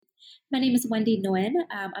My name is Wendy Nguyen.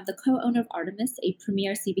 I'm the co-owner of Artemis, a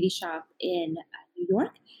premier CBD shop in New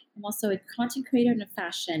York. I'm also a content creator in the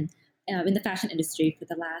fashion industry for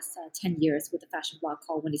the last 10 years with a fashion blog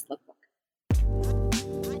called Wendy's Lookbook.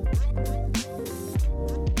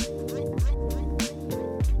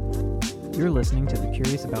 You're listening to the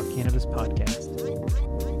Curious About Cannabis podcast.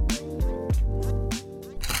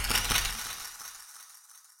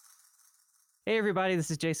 Hey everybody, this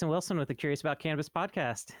is Jason Wilson with the Curious About Cannabis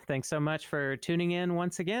podcast. Thanks so much for tuning in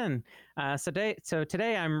once again. So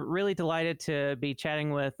today I'm really delighted to be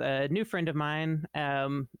chatting with a new friend of mine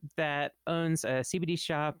that owns a CBD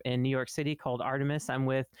shop in New York City called Artemis. I'm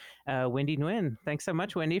with Wendy Nguyen. Thanks so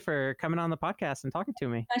much, Wendy, for coming on the podcast and talking to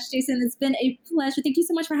me. Gosh, Jason, it's been a pleasure. Thank you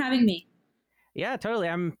so much for having me. Yeah, totally.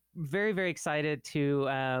 I'm very, very excited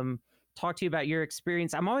to talk to you about your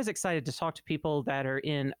experience. I'm always excited to talk to people that are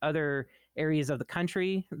in other areas of the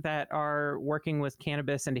country that are working with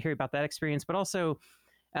cannabis and to hear about that experience. But also,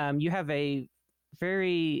 you have a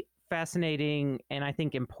very fascinating and I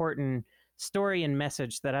think important story and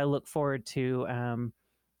message that I look forward to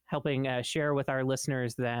helping share with our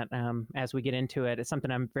listeners that as we get into it. It's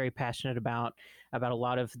something I'm very passionate about a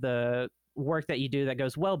lot of the work that you do that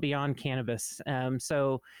goes well beyond cannabis.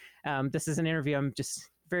 So this is an interview I'm just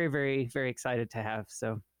very, very, very excited to have.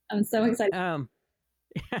 So I'm so excited.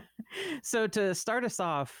 So to start us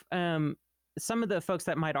off, some of the folks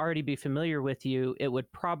that might already be familiar with you, it would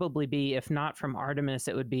probably be, if not from Artemis,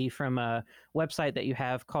 it would be from a website that you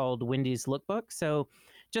have called Wendy's Lookbook. So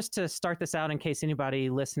just to start this out, in case anybody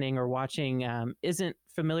listening or watching isn't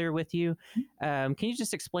familiar with you, can you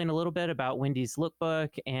just explain a little bit about Wendy's Lookbook,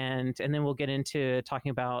 and then we'll get into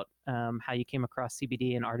talking about how you came across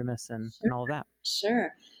CBD and Artemis and all of that.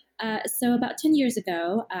 Sure. So about 10 years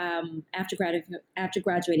ago, after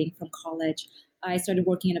graduating from college, I started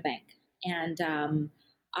working in a bank. And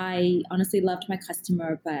I honestly loved my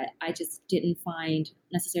customer, but I just didn't find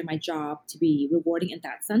necessarily my job to be rewarding in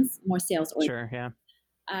that sense, more sales oriented. Sure, yeah.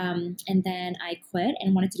 And then I quit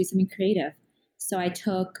and wanted to do something creative. So I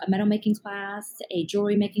took a metal making class, a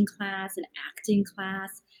jewelry making class, an acting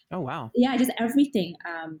class. Oh, wow. Yeah, just everything.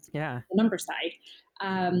 The number side.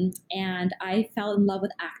 And I fell in love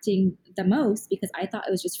with acting the most because I thought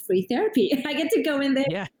it was just free therapy. I get to go in there,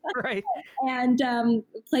 yeah, right, and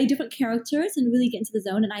play different characters and really get into the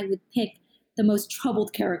zone. And I would pick the most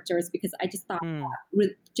troubled characters because I just thought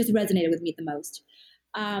that just resonated with me the most.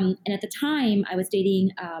 And at the time, I was dating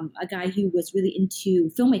a guy who was really into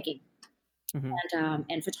filmmaking.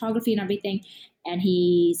 And photography and everything. And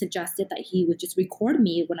he suggested that he would just record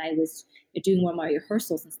me when I was doing one of my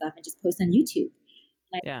rehearsals and stuff and just post on YouTube.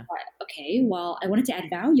 And I thought, okay, well, I wanted to add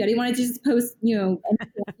value. I didn't want to just post, on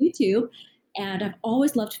YouTube. And I've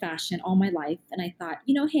always loved fashion all my life. And I thought,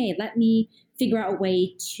 hey, let me figure out a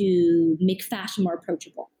way to make fashion more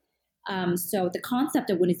approachable. So the concept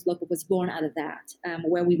of Wendy's Lookbook was born out of that,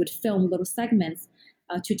 where we would film little segments,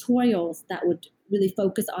 tutorials that would really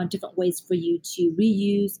focus on different ways for you to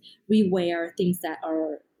reuse, rewear things that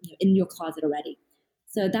are in your closet already.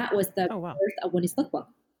 So that was the birth of Wendy's Lookbook.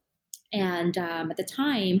 And at the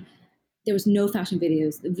time, there was no fashion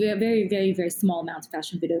videos, very, very, very, very small amount of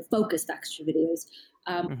fashion video, focused fashion videos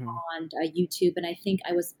on YouTube. And I think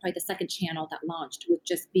I was probably the second channel that launched with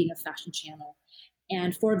just being a fashion channel.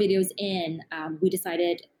 And 4 videos in, we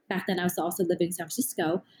decided, back then I was also living in San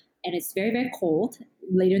Francisco, and it's very, very cold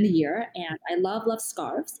later in the year. And I love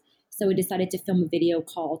scarves. So we decided to film a video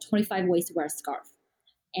called 25 Ways to Wear a Scarf.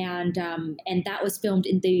 And that was filmed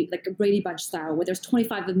in the a Brady Bunch style, where there's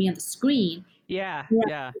 25 of me on the screen. Yeah.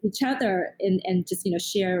 Each other and just,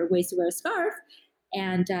 share ways to wear a scarf.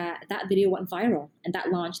 And that video went viral, and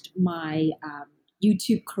that launched my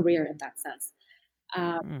YouTube career in that sense.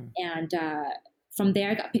 And from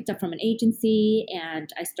there, I got picked up from an agency,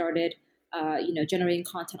 and I started generating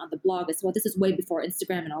content on the blog as well. This is way before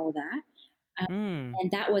Instagram and all of that. And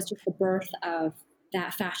that was just the birth of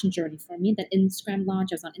that fashion journey for me. That Instagram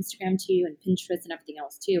launch, I was on Instagram too, and Pinterest and everything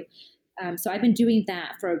else too. So I've been doing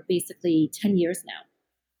that for basically 10 years now.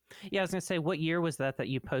 Yeah, I was going to say, what year was that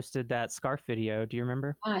you posted that scarf video? Do you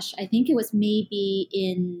remember? Gosh, I think it was maybe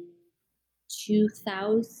in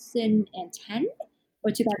 2010. Or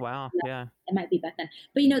 2000. Wow, yeah. It might be back then.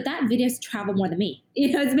 But, that video's traveled more than me.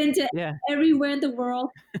 It's been to everywhere in the world.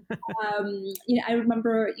 I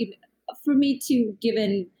remember, for me to give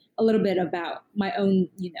in a little bit about my own,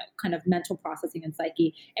 kind of mental processing and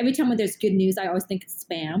psyche. Every time when there's good news, I always think it's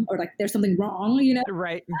spam or there's something wrong,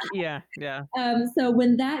 Right, yeah. So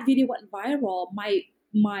when that video went viral, my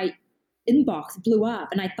inbox blew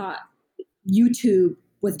up, and I thought YouTube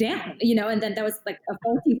was down, and then that was a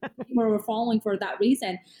faulty people were following for that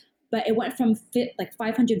reason. but it went from like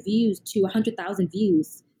 500 views to 100,000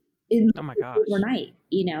 views in Oh my gosh. overnight,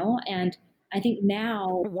 and I think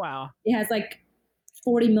now Wow. it has like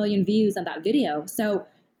 40 million views on that video. So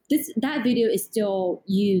that video is still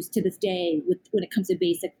used to this day when it comes to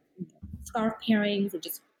basic scarf pairings and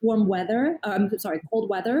just warm weather. Cold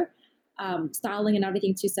weather, styling and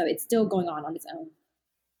everything too. So it's still going on its own.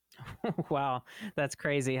 Wow, that's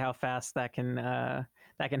crazy how fast that can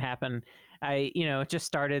happen. I just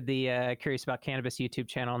started the Curious About Cannabis YouTube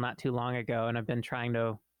channel not too long ago, and I've been trying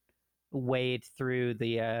to wade through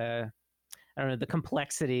the I don't know, the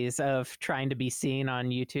complexities of trying to be seen on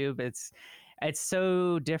YouTube. It's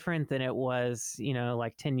so different than it was,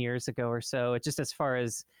 like 10 years ago or so. It's just as far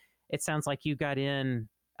as it sounds like you got in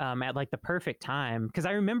at like the perfect time. Because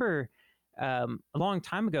I remember a long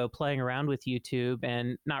time ago playing around with YouTube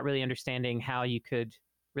and not really understanding how you could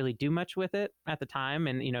really do much with it at the time.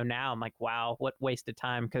 And now I'm like, wow, what wasted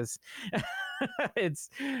time, because it's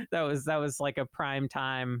that was like a prime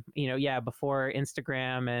time, before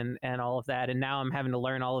Instagram and all of that. And now I'm having to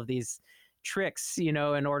learn all of these tricks, in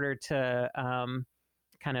order to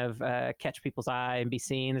kind of catch people's eye and be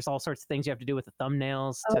seen. There's all sorts of things you have to do with the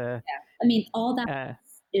thumbnails Oh, to yeah. I mean, all that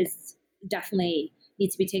is definitely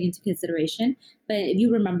needs to be taken into consideration. But if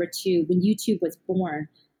you remember too, when YouTube was born,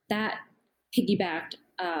 that piggybacked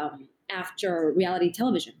after reality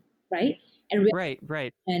television, right? And right.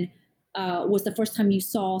 was the first time you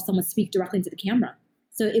saw someone speak directly into the camera.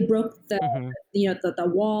 So it broke Hmm.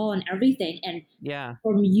 the wall and everything. And Yeah.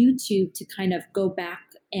 from YouTube to kind of go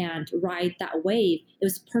back and ride that wave, it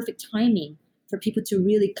was perfect timing for people to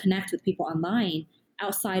really connect with people online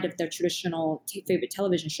outside of their traditional favorite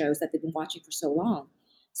television shows that they've been watching for so long.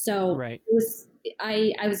 So Right. it was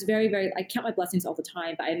I was very, very, I count my blessings all the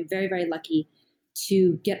time, but I'm very, very lucky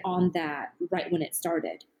to get on that right when it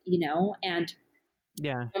started, and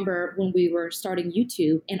Yeah. remember when we were starting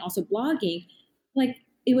YouTube and also blogging, like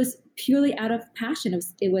it was purely out of passion.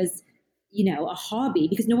 It was a hobby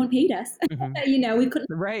because no one paid us. Hmm. We couldn't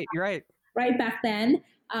Right. Right. right back then.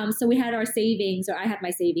 So we had our savings, or I had my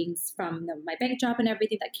savings from my bank job and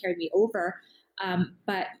everything that carried me over.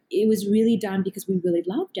 But it was really done because we really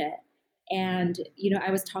loved it. And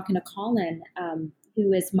I was talking to Colin,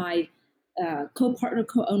 who is my co-partner,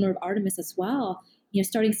 co-owner of Artemis as well.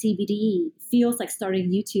 Starting CBD feels like starting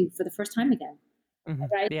YouTube for the first time again, Hmm.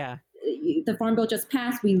 right? Yeah. The Farm Bill just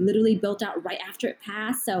passed. We literally built out right after it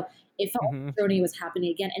passed, so it felt Hmm. like the journey was happening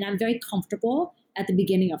again. And I'm very comfortable at the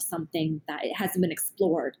beginning of something that it hasn't been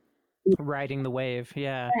explored. Riding the wave.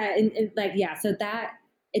 Yeah. So that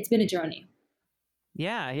it's been a journey.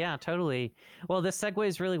 Yeah, yeah, totally. Well, this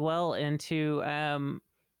segues really well into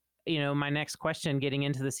my next question, getting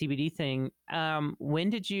into the CBD thing. When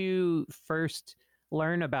did you first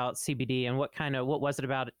learn about CBD, and what was it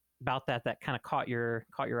about that kind of caught your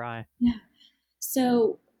eye? Yeah.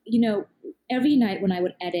 So, every night when I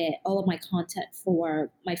would edit all of my content for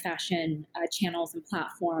my fashion channels and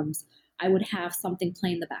platforms, I would have something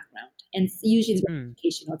play in the background. And usually it's Mm,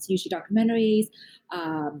 educational. It's usually documentaries,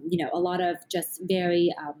 a lot of just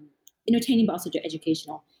very entertaining, but also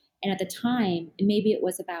educational. And at the time, maybe it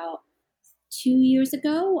was about 2 years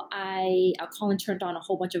ago, Colin turned on a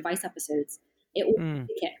whole bunch of Vice episodes. It was mm,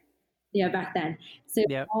 a kick, back then. So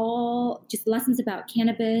yep. all just lessons about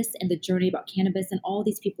cannabis and the journey about cannabis, and all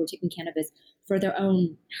these people are taking cannabis for their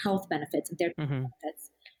own health benefits and their Hmm.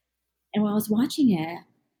 benefits. And while I was watching it,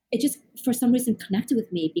 it just for some reason connected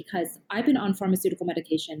with me because I've been on pharmaceutical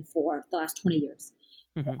medication for the last 20 years.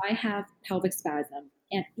 Hmm. I have pelvic spasm,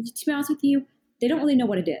 and to be honest with you, they don't really know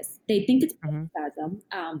what it is. They think it's pelvic Hmm.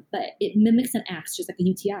 spasm, but it mimics and acts just like a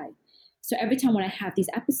UTI. So every time when I have these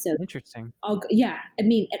episodes, Interesting. yeah, I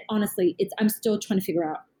mean, honestly, I'm still trying to figure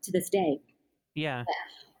out to this day. Yeah.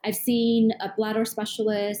 I've seen a bladder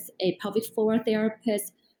specialist, a pelvic floor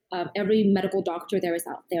therapist, every medical doctor there is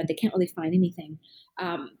out there. They can't really find anything,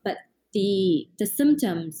 but the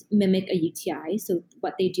symptoms mimic a UTI. So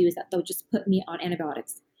what they do is that they'll just put me on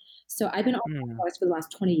antibiotics. So I've been on Mm. antibiotics for the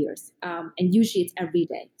last 20 years, and usually it's every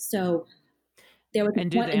day. So there was a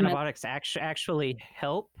And do point the in my antibiotics actually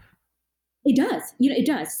help? it does, it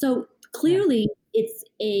does. So Yeah. clearly it's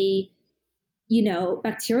a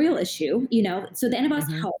bacterial issue, so the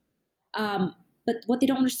antibiotics Hmm. help. But what they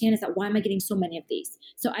don't understand is that why am I getting so many of these?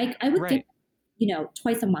 So I would get, Right.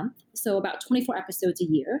 twice a month, so about 24 episodes a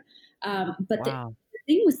year. But Wow. the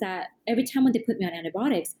thing was that every time when they put me on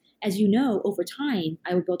antibiotics, as you know, over time,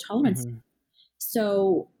 I would build tolerance. Hmm.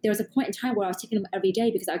 So there was a point in time where I was taking them every day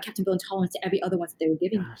because I kept on building tolerance to every other one that they were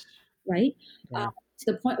giving me, Gosh. right? Yeah.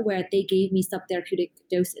 To the point where they gave me subtherapeutic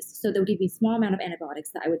doses. So they would give me a small amount of antibiotics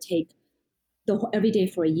that I would take every day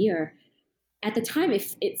for a year. At the time,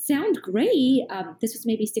 it sounded great. This was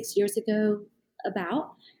maybe 6 years ago,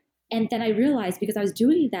 about. And then I realized because I was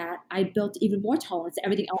doing that, I built even more tolerance to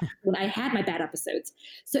everything else when I had my bad episodes.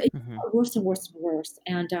 So it Mm-hmm. got worse and worse and worse.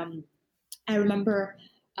 And I remember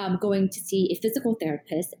going to see a physical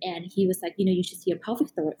therapist, and he was like, you should see a pelvic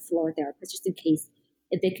floor therapist just in case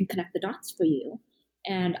if they can connect the dots for you.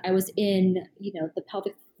 And I was in, the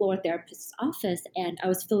pelvic floor therapist's office, and I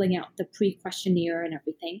was filling out the pre-questionnaire and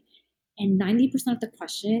everything. And 90% of the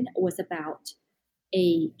question was about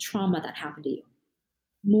a trauma that happened to you.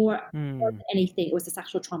 More than anything, it was a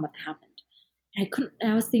sexual trauma that happened.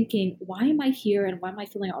 And I was thinking, why am I here and why am I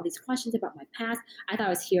filling out all these questions about my past? I thought I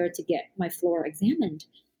was here to get my floor examined.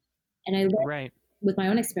 And I learned Right. with my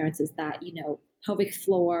own experiences that, pelvic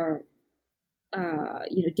floor,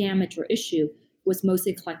 damage or issue was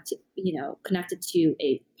mostly connected to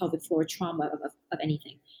a pelvic floor trauma of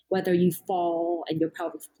anything, whether you fall and your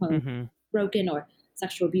pelvic floor Mm-hmm. broken or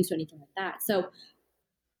sexual abuse or anything like that. So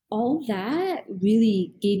all that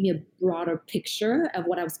really gave me a broader picture of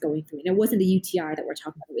what I was going through. And it wasn't the UTI that we're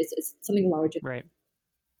talking about, it's something larger. Right.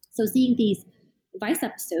 So seeing these Vice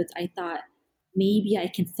episodes, I thought maybe I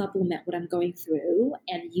can supplement what I'm going through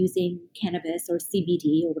and using cannabis or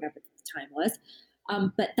CBD or whatever the time was.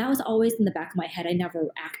 But that was always in the back of my head. I never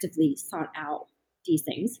actively sought out these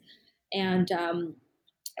things. And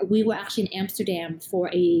we were actually in Amsterdam for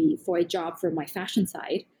a job for my fashion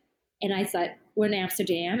side. And I said, we're in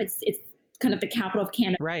Amsterdam. It's kind of the capital of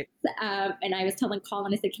cannabis. Right. And I was telling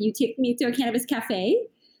Colin, I said, can you take me to a cannabis cafe?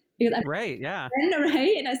 Because Right. Yeah.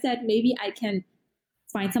 right. And I said, maybe I can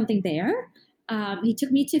find something there. He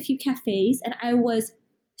took me to a few cafes, and I was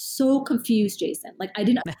so confused, Jason. Like I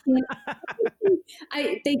didn't understand.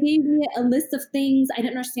 They gave me a list of things I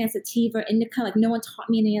didn't understand, sativa, indica. Like no one taught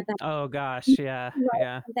me any of that. Oh gosh. Yeah. Right.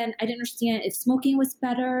 Yeah. And then I didn't understand if smoking was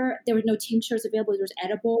better. There were no tinctures available. There was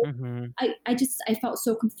edible. Mm-hmm. I felt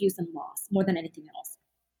so confused and lost more than anything else.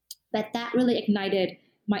 But that really ignited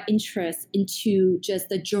my interest into just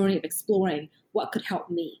the journey of exploring what could help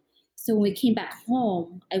me. So when we came back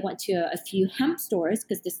home, I went to a few hemp stores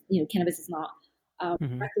because this, cannabis is not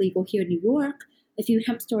Mm-hmm. legal here in New York. A few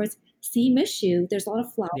hemp stores, same issue. There's a lot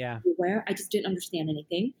of flowers Yeah. everywhere. I just didn't understand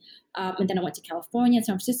anything. And then I went to California and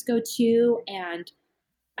San Francisco too, and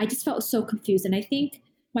I just felt so confused. And I think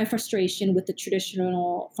my frustration with the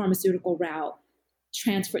traditional pharmaceutical route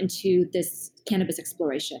transferred into this cannabis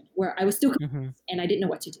exploration where I was still Mm-hmm. confused and I didn't know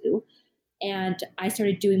what to do. And I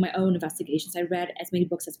started doing my own investigations. I read as many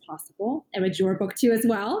books as possible. I read your book too as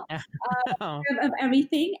well. Oh. Of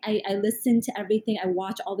everything. I listened to everything. I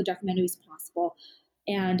watched all the documentaries possible.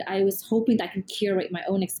 And I was hoping that I can curate my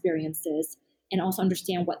own experiences and also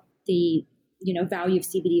understand what the value of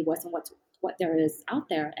CBD was and what there is out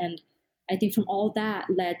there. And I think from all that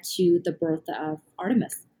led to the birth of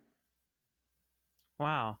Artemis.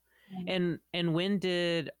 Wow. And when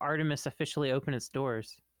did Artemis officially open its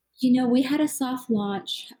doors? We had a soft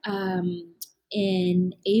launch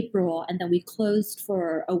in April, and then we closed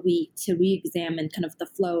for a week to re-examine kind of the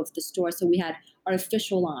flow of the store. So we had our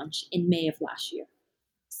official launch in May of last year.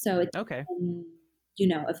 So it's Okay. been,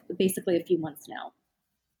 basically a few months now.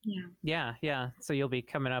 Yeah. Yeah, yeah. So you'll be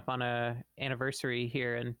coming up on a anniversary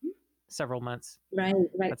here in several months. Right,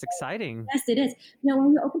 right. That's exciting. Yes, it is.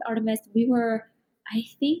 When we opened Artemis, we were, I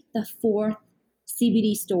think, the fourth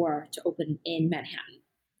CBD store to open in Manhattan.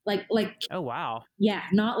 Like, Oh wow. yeah,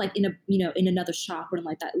 not like in in another shop or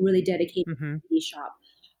like that. Really dedicated Mm-hmm. CBD shop.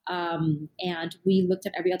 And we looked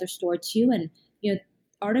at every other store too, and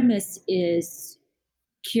Artemis is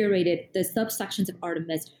curated. The subsections of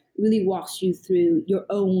Artemis really walks you through your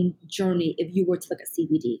own journey if you were to look at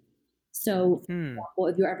CBD. So, for Hmm. example,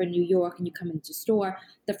 if you're ever in New York and you come into a store,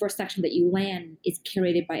 the first section that you land is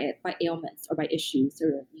curated by ailments or by issues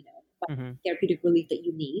or by Mm-hmm. therapeutic relief that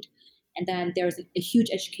you need. And then there's a huge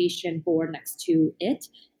education board next to it,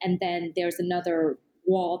 and then there's another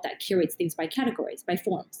wall that curates things by categories, by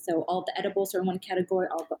forms. So all the edibles are in one category,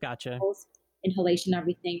 all the Gotcha. inhalation,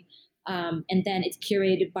 everything. And then it's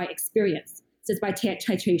curated by experience. So it's by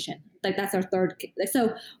titration. Like that's our third.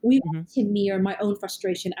 So we Mm-hmm. wanted to mirror my own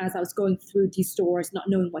frustration as I was going through these stores, not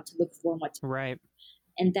knowing what to look for and what to, Right.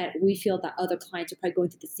 and that we feel that other clients are probably going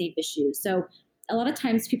through the same issue. So a lot of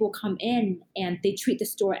times people come in and they treat the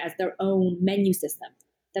store as their own menu system.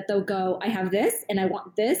 That they'll go, I have this and I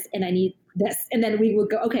want this and I need this. And then we will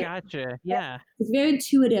go, okay. Gotcha. Yeah. It's very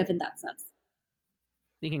intuitive in that sense.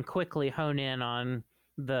 You can quickly hone in on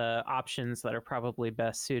the options that are probably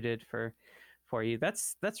best suited for you.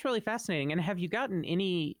 That's really fascinating. And have you gotten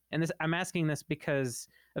any, and this I'm asking this because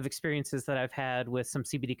of experiences that I've had with some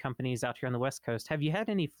CBD companies out here on the West Coast. Have you had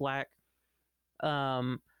any flack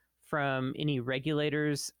um, from any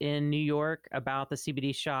regulators in New York about the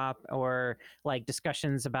CBD shop, or like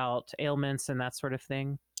discussions about ailments and that sort of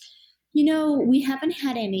thing? We haven't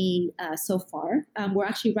had any so far. We're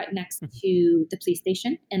actually right next Mhm. to the police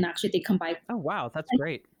station, and actually they come by. Oh, wow. That's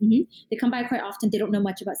great. They come by quite often. They don't know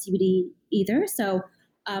much about CBD either, so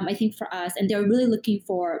I think for us, and they're really looking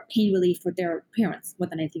for pain relief for their parents more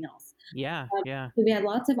than anything else. Yeah. Yeah. So we had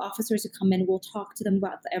lots of officers who come in. We'll talk to them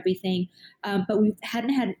about everything, but we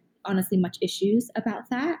hadn't had honestly much issues about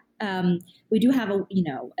that. We do have an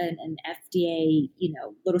FDA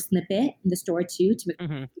little snippet in the store too to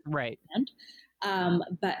make Right. understand.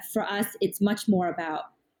 But for us, it's much more about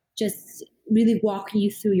just really walking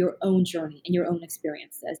you through your own journey and your own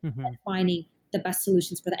experiences and Hmm. finding the best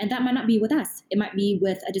solutions for that. And that might not be with us. It might be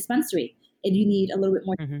with a dispensary if you need a little bit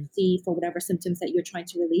more Hmm. THC for whatever symptoms that you're trying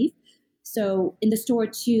to relieve. So in the store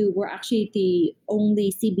too, we're actually the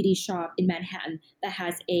only CBD shop in Manhattan that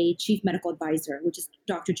has a chief medical advisor, which is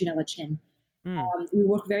Dr. Janella Chin. Mm. We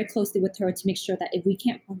work very closely with her to make sure that if we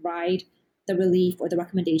can't provide the relief or the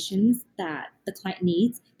recommendations that the client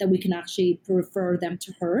needs, that we can actually refer them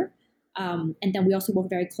to her. And then we also work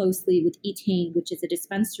very closely with Etain, which is a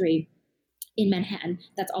dispensary in Manhattan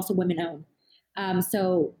that's also women owned.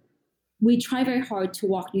 So we try very hard to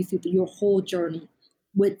walk you through your whole journey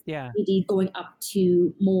with Yeah. CBD going up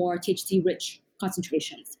to more THC rich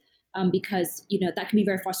concentrations. Because that can be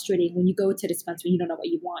very frustrating when you go to a dispensary, you don't know what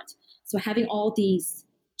you want. So having all these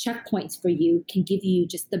checkpoints for you can give you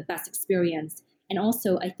just the best experience. And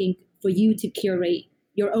also, I think for you to curate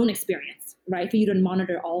your own experience, right? For you to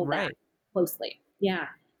monitor all of that Right. closely. Yeah.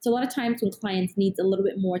 So a lot of times when clients need a little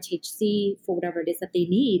bit more THC for whatever it is that they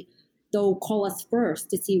need, they'll call us first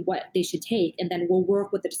to see what they should take, and then we'll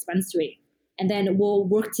work with the dispensary. And then we'll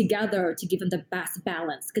work together to give them the best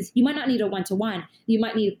balance. Because you might not need a 1-to-1. You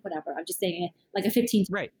might need whatever. I'm just saying it, like a 15,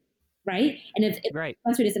 Right. right? And if the Right.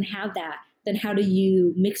 dispensary doesn't have that, then how do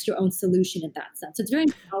you mix your own solution in that sense? So it's very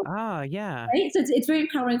empowering, Ah, yeah. right? So it's very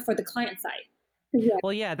empowering for the client side. Yeah,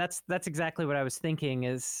 Well, yeah, that's exactly what I was thinking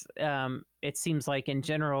is it seems like in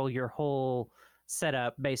general your whole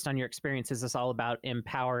setup based on your experiences is all about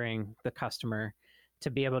empowering the customer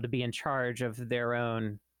to be able to be in charge of their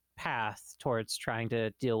own path towards trying to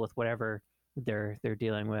deal with whatever they're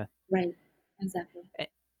dealing with. right. Exactly. A-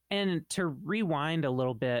 And to rewind a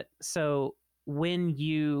little bit, so when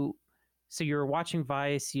you were watching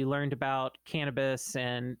Vice, you learned about cannabis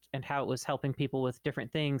and how it was helping people with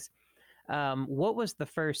different things. What was the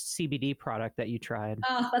first CBD product that you tried?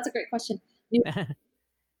 Oh, that's a great question.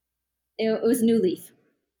 It was New Leaf.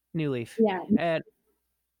 New Leaf. Yeah, And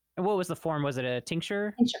what was the form? Was it a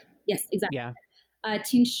tincture? tincture. Yes, exactly. Yeah.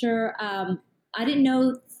 Tincture. I didn't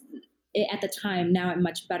know it at the time. Now I'm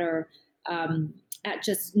much better at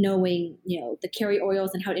just knowing, the carry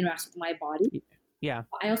oils and how it interacts with my body. Yeah.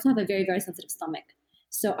 I also have a very, very sensitive stomach.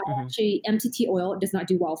 So I Hmm. actually, MTT oil does not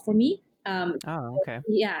do well for me. Oh, okay.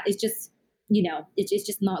 Yeah, it's just, it's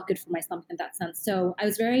just not good for my stomach in that sense. So I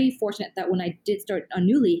was very fortunate that when I did start on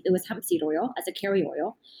New Leaf, it was hemp seed oil as a carry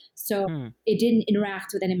oil. So Hmm. it didn't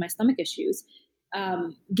interact with any of my stomach issues.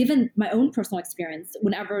 Given my own personal experience,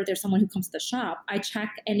 whenever there's someone who comes to the shop, I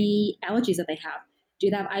check any allergies that they have. Do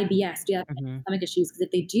they have IBS? Do you have Hmm. stomach issues? Because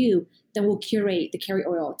if they do, then we'll curate the carry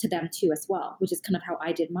oil to them too as well, which is kind of how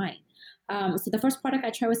I did mine. So the first product I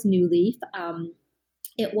tried was New Leaf.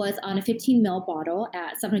 It was on a 15 ml bottle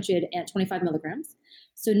at 725 milligrams.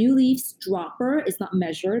 So New Leaf's dropper is not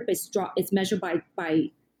measured, but it's measured by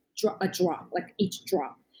a drop, like each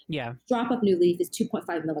drop. Yeah. Drop of New Leaf is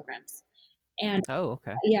 2.5 milligrams. And Oh,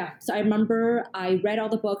 okay. yeah, so I remember I read all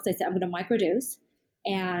the books. I said, I'm going to microdose.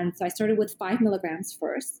 And so I started with 5 milligrams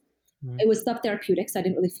first. Mhm. It was subtherapeutic, so I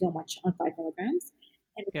didn't really feel much on 5 milligrams.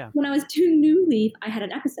 And Yeah. when I was doing New Leaf, I had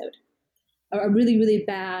an episode, a really, really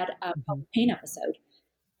bad Hmm. pain episode.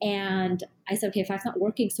 And I said, okay, if that's not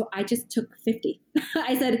working, so I just took 50.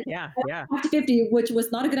 I said, Yeah. Yeah. up to 50, which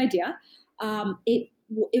was not a good idea.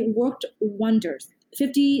 It worked wonders.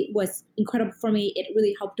 50 was incredible for me. It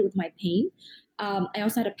really helped with my pain. I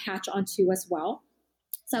also had a patch on too as well.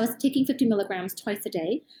 So I was taking 50 milligrams twice a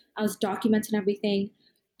day. I was documenting everything.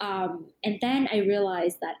 And then I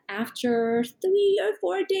realized that after 3 or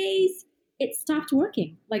 4 days, it stopped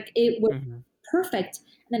working. Like it was Hmm. perfect.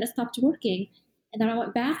 And then it stopped working. And then I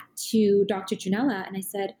went back to Dr. Janella and I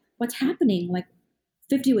said, what's happening? Like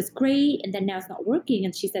 50 was great. And then now it's not working.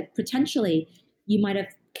 And she said, potentially you might have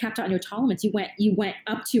capped out on your tolerance. You went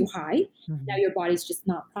up too high. Now Hmm. your body's just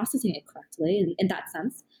not processing it correctly in that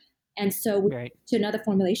sense. And so we Right. to another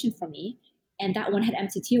formulation for me. and that one had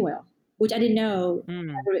MCT oil, which I didn't know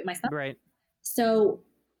Mm. aggravated my stomach. Right. So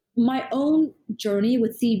my own journey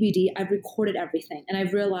with CBD, I've recorded everything, and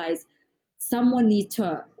I've realized someone needs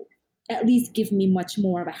to at least give me much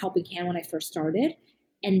more of a helping hand when I first started.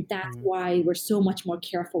 And that's Mm. why we're so much more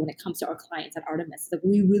careful when it comes to our clients at Artemis. Like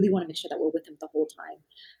we really want to make sure that we're with them the whole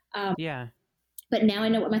time. Yeah. But now I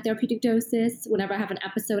know what my therapeutic dose is. Whenever I have an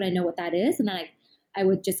episode, I know what that is, and then I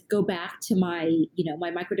would just go back to my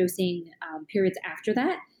my microdosing periods after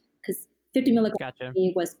that, because 50 milligrams Gotcha.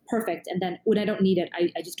 was perfect. And then when I don't need it,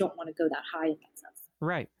 I just don't want to go that high in that sense.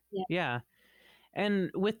 Right. Yeah. Yeah.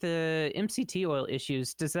 And with the MCT oil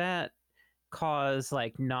issues, does that cause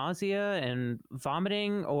like nausea and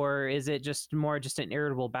vomiting, or is it just more just an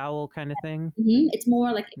irritable bowel kind of thing? It's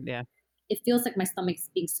more like Yeah. it feels like my stomach's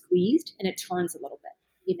being squeezed and it turns a little bit.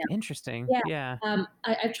 Interesting. Yeah. Yeah.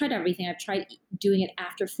 I've tried everything. I've tried doing it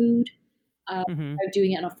after food. Mm-hmm. I've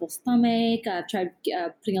doing it on a full stomach. I've tried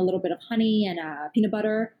putting a little bit of honey and peanut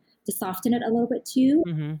butter to soften it a little bit too.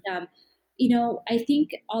 Mm-hmm. Um, I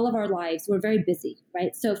think all of our lives we're very busy,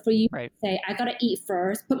 right? So for you to Right. say, I gotta eat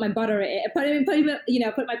first, put my butter in, put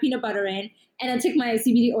my peanut butter in, and then take my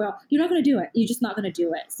CBD oil. You're not gonna do it. You're just not gonna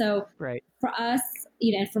do it. So Right. for us,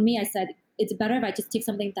 and for me, I said it's better if I just take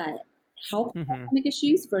something that helps Mm-hmm. stomach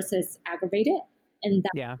issues versus aggravate it. And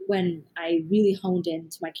that's Yeah. when I really honed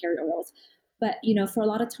into my carrier oils. But for a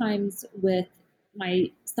lot of times with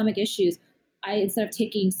my stomach issues, I instead of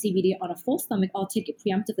taking CBD on a full stomach, I'll take it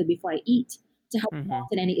preemptively before I eat to help Mm-hmm.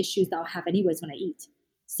 soften any issues that I'll have anyways when I eat.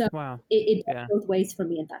 So Wow. it Yeah. goes both ways for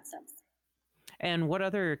me in that sense. And what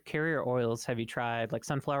other carrier oils have you tried? Like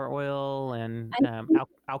sunflower oil and I think,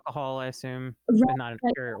 alcohol, I assume. right, But not a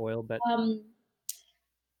right, carrier oil, but um,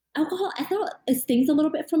 alcohol, I thought it stings a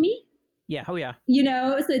little bit for me. yeah. Oh, yeah.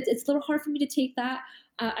 So it's a little hard for me to take that.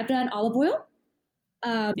 I've done olive oil.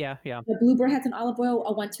 Um, Yeah. Yeah. the Bluebird has an olive oil,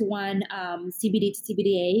 a 1-to-1 CBD to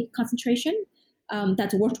CBDA concentration.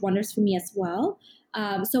 That's worked wonders for me as well.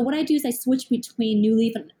 So what I do is I switch between New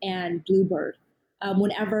Leaf and Bluebird.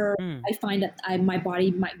 Whenever Mm. I find that my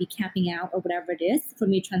body might be camping out or whatever it is for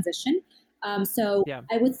me to transition. So Yeah.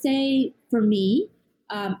 I would say for me,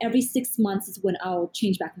 every 6 months is when I'll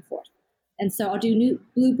change back and forth. And so I'll do New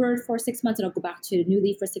Bluebird for 6 months, and I'll go back to New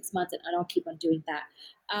Leaf for 6 months, and I'll keep on doing that.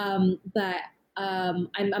 But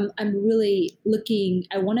I'm really looking.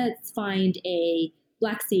 I want to find a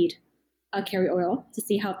black seed carrier oil to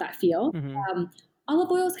see how that feels. Mm-hmm. Olive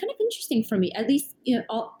oil is kind of interesting for me. At least,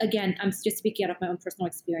 again, I'm just speaking out of my own personal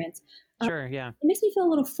experience. Sure. Yeah. It makes me feel a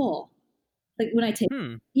little full, like when I take.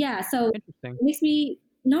 Hmm. Yeah, so it Interesting. makes me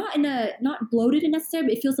not bloated necessarily,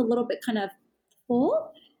 but it feels a little bit kind of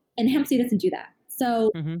full. And hemp seed doesn't do that.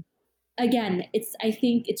 So Mm-hmm. again, I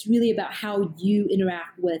think it's really about how you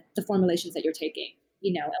interact with the formulations that you're taking.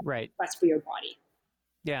 Right. Best for your body.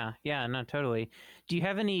 Yeah. Yeah. No, totally. Do you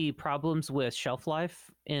have any problems with shelf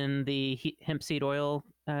life in the hemp seed oil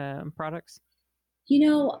products?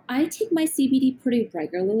 I take my CBD pretty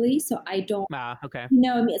regularly, so I don't. Ah, okay. I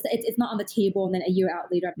mean, it's not on the table, and then a year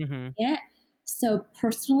out later, I'm Mm-hmm. taking it. So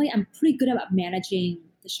personally, I'm pretty good about managing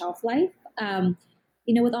the shelf life.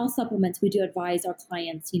 With all supplements, we do advise our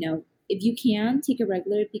clients, if you can take it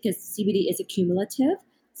regular because CBD is accumulative.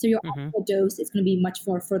 So your Mm-hmm. optimal dose is going to be much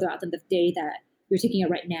more further out than the day that you're taking it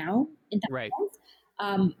right now in that Right. sense.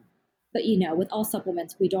 But with all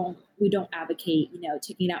supplements, we don't advocate,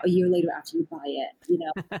 taking it out a year later after you buy it,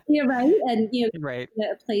 yeah, right. And, Right.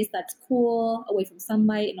 a place that's cool, away from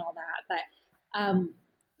sunlight and all that. But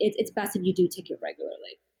it's best if you do take it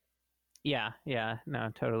regularly. Yeah. Yeah. No,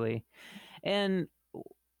 totally. And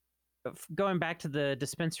going back to the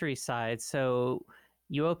dispensary side, so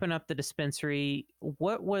you open up the dispensary.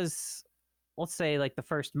 What was, let's say, like the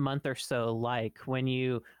first month or so like when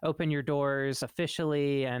you open your doors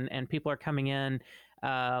officially and people are coming in?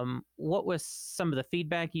 What was some of the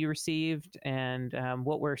feedback you received, and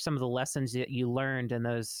what were some of the lessons that you learned in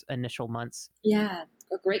those initial months? Yeah,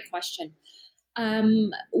 a great question.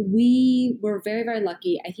 We were very, very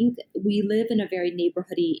lucky. I think we live in a very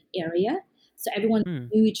neighborhoody area. So everyone Hmm.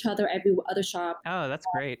 knew each other, every other shop. Oh, that's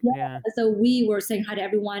great. Yeah. Yeah. So we were saying hi to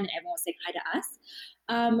everyone, and everyone was saying hi to us.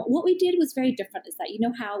 What we did was very different. Is that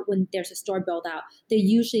how when there's a store build out, they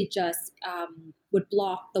usually just would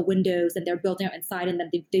block the windows and they're building out inside, and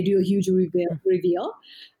then they do a huge reveal.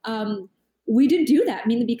 We didn't do that,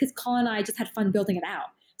 mainly because Colin and I just had fun building it out.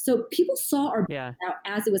 So people saw our Yeah. out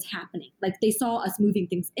as it was happening. Like they saw us moving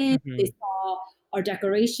things in, they Mm-hmm. saw our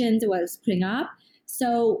decorations, what I was putting up.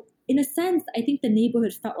 So in a sense, I think the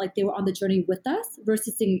neighborhood felt like they were on the journey with us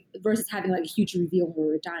versus having like a huge reveal when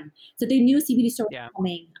we were done. So they knew CBD store was Yeah.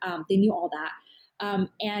 coming. They knew all that.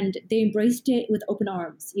 and they embraced it with open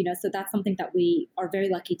arms. So that's something that we are very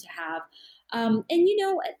lucky to have. And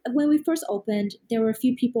when we first opened, there were a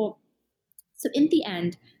few people. So in the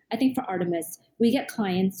end, I think for Artemis, we get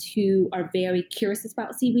clients who are very curious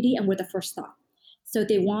about CBD, and we're the first stop. So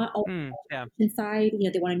they want all Yeah. inside,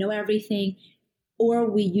 they want to know everything,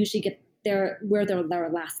 or we usually get we're their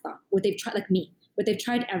last stop, where they've tried, like me, where they've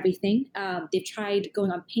tried everything. They've tried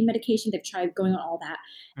going on pain medication, they've tried going on all that.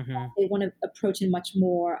 They want to approach in much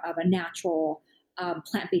more of a natural,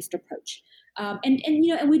 plant-based approach.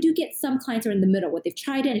 And we do get some clients who are in the middle, where they've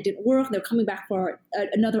tried it and it didn't work, and they're coming back for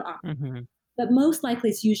another option. But most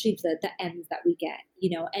likely it's usually the ends that we get,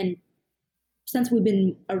 and since we've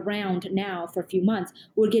been around now for a few months,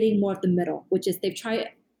 we're getting more of the middle, which is they've tried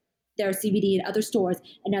their CBD in other stores,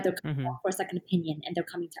 and now they're coming for a second opinion, and they're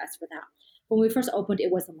coming to us for that. When we first opened,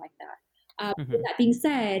 it wasn't like that. With that being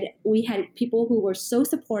said, we had people who were so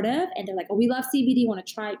supportive, and they're like, "Oh, we love CBD, want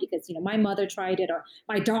to try it because my mother tried it, or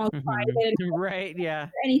my dog tried it, right? Yeah,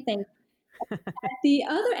 or anything." At the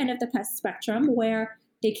other end of the spectrum, where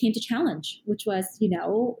they came to challenge, which was,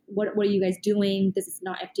 what are you guys doing? This is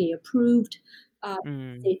not FDA approved,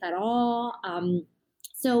 safe at all.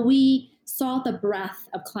 So we saw the breadth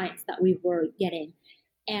of clients that we were getting,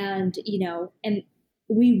 and and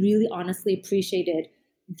we really honestly appreciated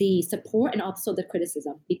the support and also the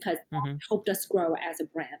criticism, because that helped us grow as a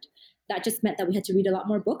brand. That just meant that we had to read a lot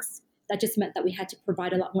more books. That just meant that we had to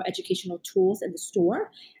provide a lot more educational tools in the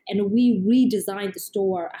store. And we redesigned the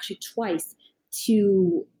store actually twice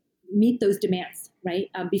to meet those demands, right?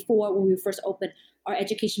 Before, when we first opened, our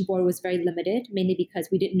education board was very limited, mainly because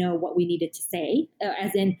we didn't know what we needed to say,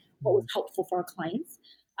 as in what was helpful for our clients.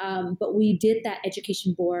 But we did that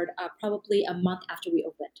education board probably a month after we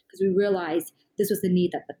opened, because we realized this was the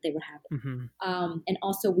need that they were having. And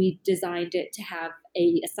also we designed it to have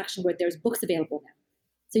a section where there's books available now.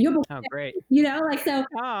 So your book, great. So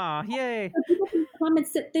yay. So people can come and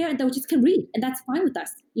sit there and they just can read, and that's fine with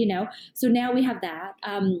us, So now we have that.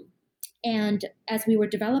 And as we were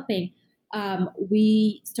developing,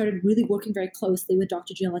 we started really working very closely with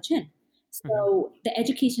Dr. Gina Chin. So the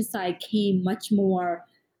education side came much more,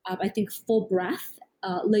 I think, full breath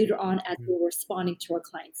later on as we were responding to our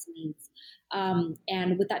clients' needs.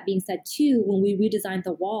 And with that being said, too, when we redesigned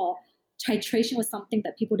the wall, titration was something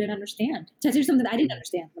that people didn't understand. Titration was something that I didn't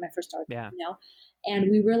understand when I first started,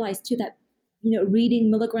 And we realized, too, that,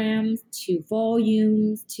 reading milligrams to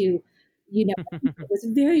volumes to, it was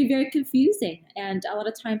very, very confusing. And a lot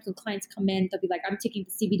of times when clients come in, they'll be like, "I'm taking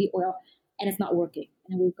the CBD oil and it's not working."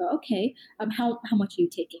 And we'll go, "Okay, how much are you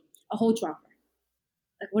taking?" "A whole dropper."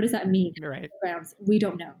 Like, what does that mean? Right. Milligrams? We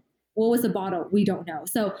don't know. What was the bottle? We don't know.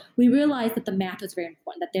 So we realized that the math was very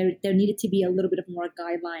important, that there needed to be a little bit of more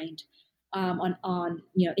guideline on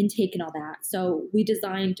intake and all that. So we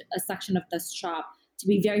designed a section of the shop to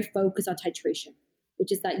be very focused on titration,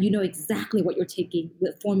 which is that exactly what you're taking,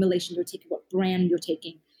 what formulation you're taking, what brand you're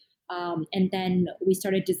taking. And then we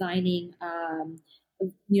started designing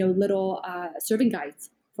little serving guides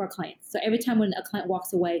for our clients. So every time when a client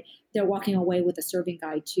walks away, they're walking away with a serving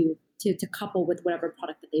guide to couple with whatever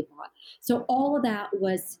product that they bought. So all of that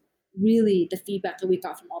was really the feedback that we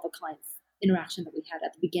got from all the clients interaction that we had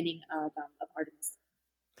at the beginning of Artemis.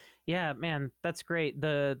 Yeah, man, that's great.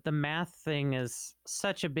 The math thing is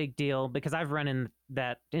such a big deal, because I've run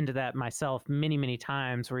into that myself many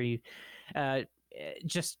times, where you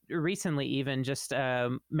just recently, even just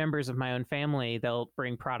members of my own family, they'll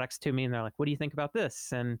bring products to me and they're like, "What do you think about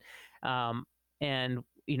this?" And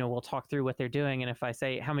we'll talk through what they're doing. And if I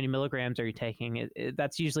say, "How many milligrams are you taking?"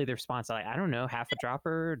 That's usually the response. Like, "I don't know, half a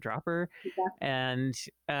dropper." Exactly.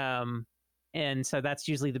 And so that's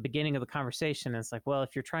usually the beginning of the conversation. It's like, well,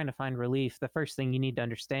 if you're trying to find relief, the first thing you need to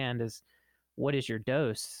understand is, what is your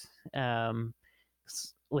dose?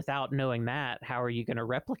 Without knowing that, how are you going to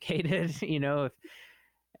replicate it? If,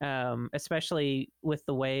 especially with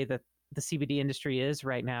the way that the CBD industry is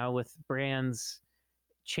right now, with brands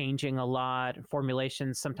changing a lot,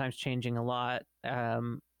 formulations sometimes changing a lot,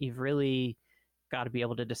 you've really got to be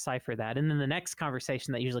able to decipher that. And then the next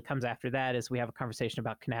conversation that usually comes after that is we have a conversation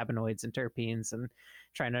about cannabinoids and terpenes, and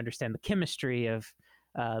trying to understand the chemistry of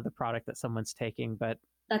the product that someone's taking. But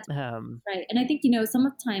that's right. And I think,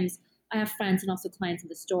 sometimes I have friends and also clients in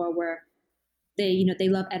the store where they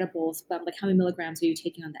love edibles, but I'm like, "How many milligrams are you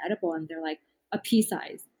taking on the edible?" And they're like, "A pea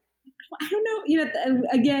size." I don't know.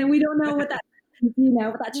 Again, we don't know what that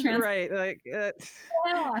what that translates. Right. Like, yeah,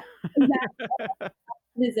 exactly.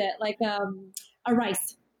 What is it? Like a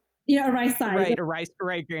rice. A rice size. Right, a rice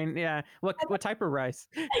grain. Yeah. What type of rice?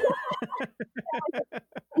 I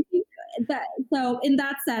think that, so in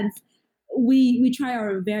that sense, we try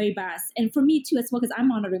our very best, and for me too as well, because I'm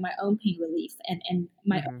monitoring my own pain relief and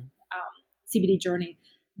my own Mm-hmm. CBD journey.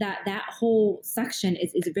 That whole section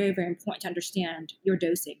is very very important to understand your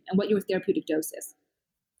dosing and what your therapeutic dose is.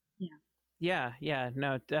 Yeah. Yeah,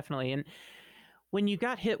 no, definitely. And when you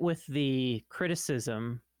got hit with the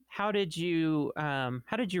criticism, how did you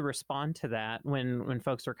respond to that when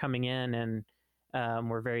folks were coming in and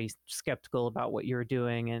were very skeptical about what you were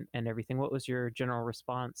doing and everything? What was your general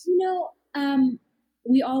response? You know,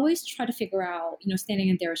 we always try to figure out, standing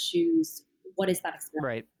in their shoes, what is that experience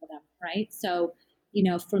Right. for them, right? So,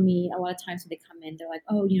 for me, a lot of times when they come in, they're like,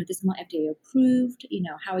 oh, this is not FDA approved.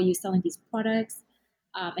 How are you selling these products,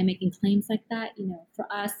 and making claims like that? For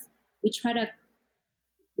us, we try to,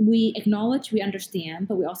 we acknowledge, we understand,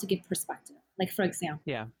 but we also give perspective. Like, for example,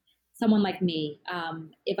 Yeah. someone like me,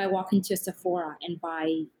 if I walk into a Sephora and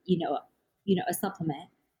buy, a supplement,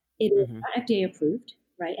 it is Hmm. not FDA approved,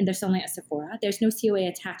 right? And they're selling it at Sephora. There's no COA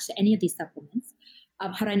attached to any of these supplements.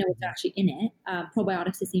 How do I know what's Hmm. actually in it?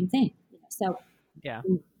 Probiotics, the same thing. Yeah.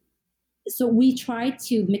 So we try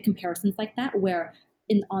to make comparisons like that, where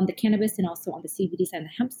on the cannabis and also on the CBD side and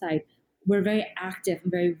the hemp side, we're very active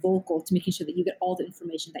and very vocal to making sure that you get all the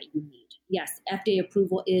information that you need. Yes, FDA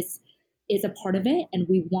approval is a part of it, and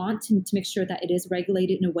we want to make sure that it is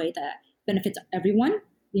regulated in a way that benefits everyone.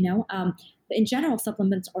 But in general,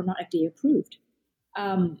 supplements are not FDA approved.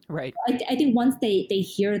 Right. I think once they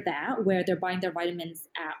hear that, where they're buying their vitamins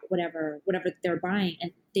at whatever they're buying,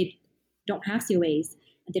 and they don't have COAs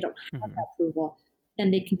and they don't have Hmm. that approval,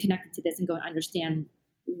 then they can connect it to this and go and understand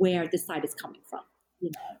where this side is coming from.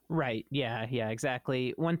 Right. Yeah,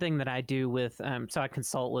 exactly. One thing that I do with, so I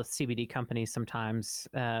consult with CBD companies sometimes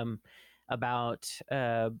about,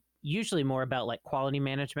 usually more about like quality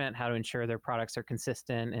management, how to ensure their products are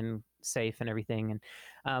consistent and safe and everything.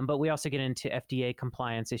 And, but we also get into FDA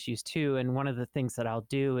compliance issues too. And one of the things that I'll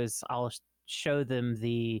do is I'll show them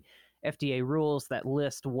the FDA rules that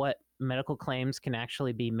list what medical claims can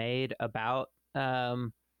actually be made about,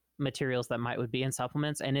 materials that might would be in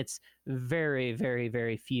supplements, and it's very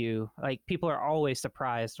very few. Like, people are always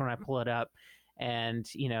surprised when I pull it up, and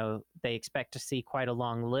they expect to see quite a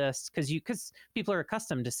long list, because people are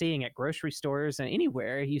accustomed to seeing at grocery stores and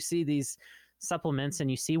anywhere you see these supplements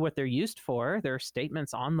and you see what they're used for. There are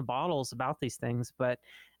statements on the bottles about these things, but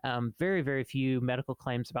very very few medical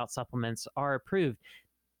claims about supplements are approved.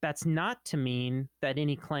 That's not to mean that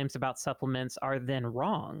any claims about supplements are then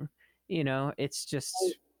wrong. It's just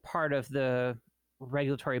part of the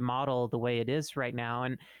regulatory model the way it is right now.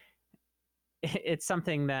 And it's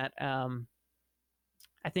something that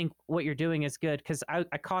I think what you're doing is good, because I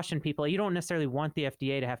caution people, you don't necessarily want the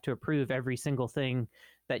FDA to have to approve every single thing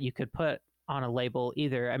that you could put on a label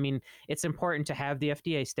either. I mean, it's important to have the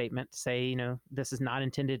FDA statement to say, this is not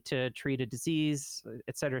intended to treat a disease,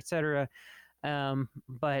 et cetera, et cetera.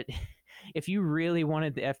 But if you really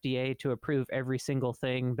wanted the FDA to approve every single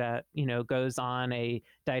thing that goes on a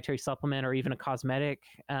dietary supplement or even a cosmetic,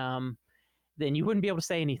 then you wouldn't be able to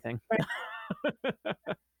say anything.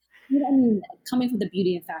 I mean, coming from the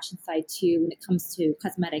beauty and fashion side too, when it comes to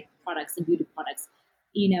cosmetic products and beauty products,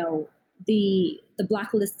 the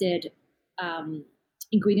blacklisted um,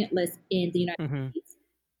 ingredient list in the United Hmm. States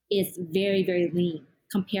is very very lean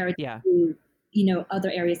compared Yeah. to other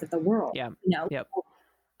areas of the world. Yeah. Yep.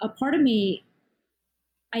 A part of me,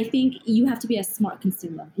 I think you have to be a smart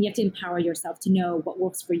consumer. You have to empower yourself to know what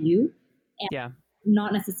works for you, and Yeah.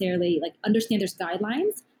 not necessarily like understand there's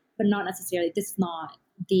guidelines, but not necessarily this is not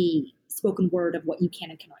the spoken word of what you can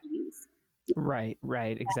and cannot use. Right.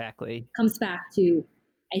 Exactly. Comes back to,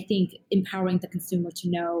 I think, empowering the consumer to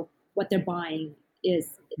know what they're buying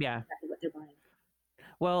is Yeah. exactly what they're buying.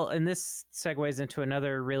 Well, and this segues into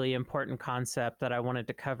another really important concept that I wanted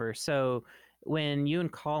to cover. So, when you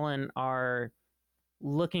and Colin are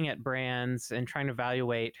looking at brands and trying to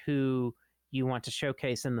evaluate who you want to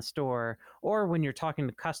showcase in the store, or when you're talking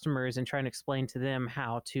to customers and trying to explain to them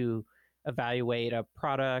how to evaluate a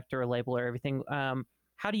product or a label or everything,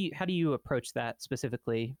 how do you approach that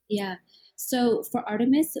specifically? Yeah. So for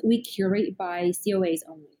Artemis, we curate by COAs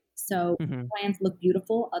only. So Hmm. brands look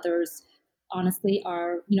beautiful. Others, honestly,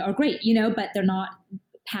 are great. But they're not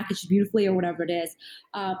packaged beautifully or whatever it is.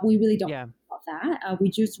 We really don't Yeah. care about that.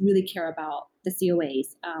 We just really care about the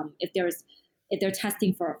COAs. If they're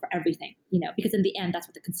testing for everything, because in the end, that's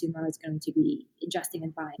what the consumer is going to be ingesting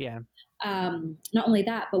and buying. Yeah. Not only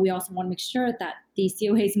that, but we also want to make sure that the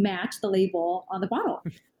COAs match the label on the bottle.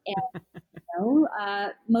 And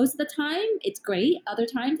most of the time it's great. Other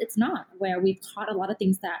times it's not, where we've caught a lot of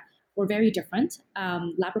things that were very different.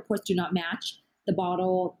 Lab reports do not match the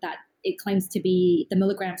bottle that it claims to be. The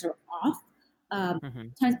milligrams are off.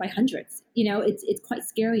 sometimes by hundreds. It's quite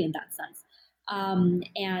scary in that sense.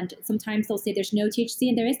 And sometimes they'll say there's no THC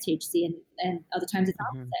and there is THC, and other times it's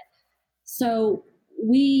opposite. So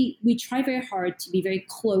we try very hard to be very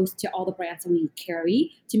close to all the brands that we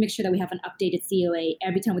carry to make sure that we have an updated COA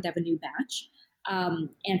every time we have a new batch,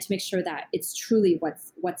 and to make sure that it's truly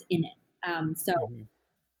what's in it. So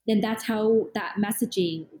then that's how that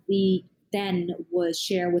messaging we then would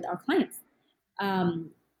share with our clients.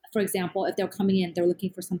 For example, if they're coming in, they're looking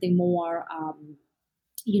for something more,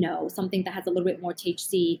 something that has a little bit more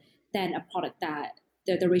THC than a product that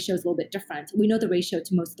the ratio is a little bit different. We know the ratio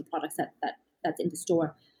to most of the products that's in the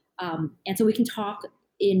store. And so we can talk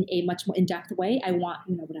in a much more in-depth way. I want,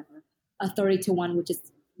 whatever, a 30-to-1, which is,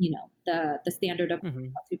 the standard of 3%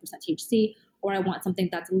 THC, or I want something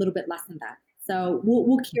that's a little bit less than that. So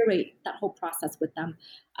we'll curate that whole process with them.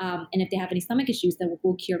 And if they have any stomach issues, then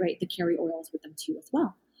we'll curate the carry oils with them too as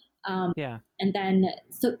well. And then,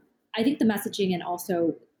 so I think the messaging and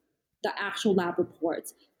also the actual lab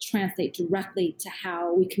reports translate directly to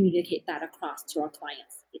how we communicate that across to our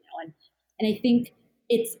clients, and I think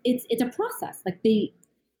it's a process. Like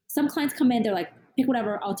some clients come in, they're like, pick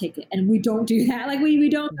whatever, I'll take it. And we don't do that. Like we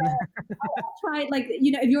don't I'll try, like,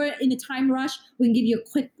 if you're in a time rush, we can give you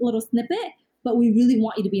a quick little snippet, but we really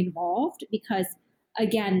want you to be involved because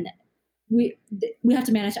again, we have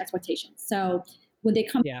to manage expectations. So when they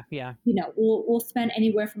come, we'll spend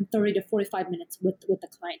anywhere from 30 to 45 minutes with the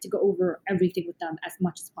client to go over everything with them as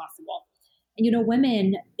much as possible. And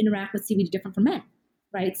women interact with CBD different from men,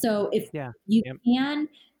 right? So if you can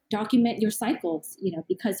document your cycles,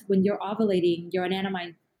 because when you're ovulating, your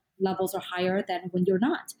anandamide levels are higher than when you're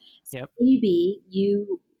not. So maybe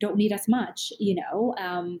you don't need as much,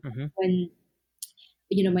 when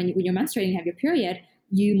you're menstruating and have your period,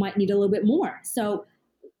 you might need a little bit more. So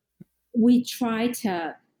we try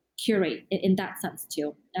to curate in that sense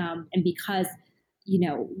too. And because,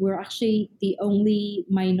 we're actually the only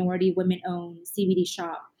minority women-owned CBD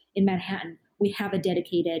shop in Manhattan, we have a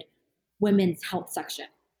dedicated women's health section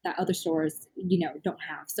that other stores, don't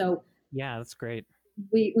have. So yeah, that's great.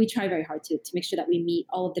 We try very hard to make sure that we meet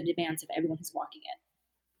all of the demands of everyone who's walking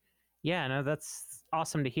in. Yeah, no, that's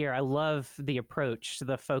awesome to hear. I love the approach,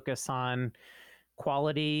 the focus on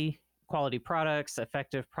quality products,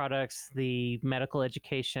 effective products, the medical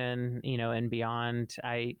education, and beyond.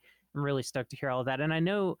 I'm really stoked to hear all of that. And I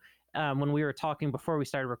know when we were talking before we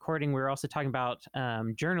started recording, we were also talking about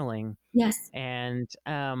journaling. Yes. And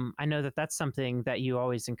I know that that's something that you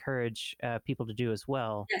always encourage people to do as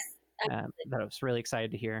well. Yes. That I was really excited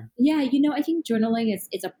to hear. Yeah, I think journaling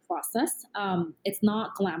is a process. It's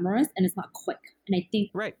not glamorous and it's not quick. And I think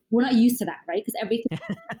we're not used to that, right? Because everything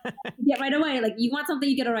you get right away. Like you want something,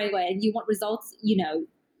 you get it right away. And you want results,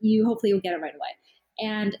 you hopefully you'll get it right away.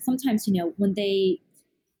 And sometimes,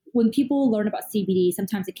 when people learn about CBD,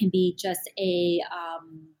 sometimes it can be just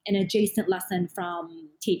an adjacent lesson from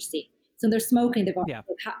THC. So they're smoking, they're going,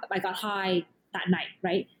 I got high that night,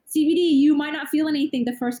 right? CBD, you might not feel anything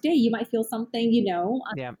the first day. You might feel something, on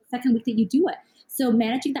the second week that you do it. So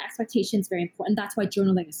managing the expectation is very important. That's why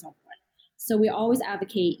journaling is so important. So we always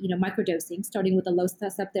advocate, microdosing, starting with a low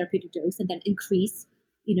subtherapeutic dose and then increase,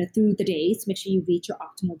 through the days to make sure you reach your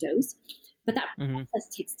optimal dose. But that process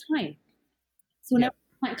takes time. So whenever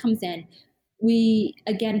a client comes in, we,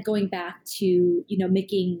 again, going back to,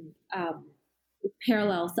 making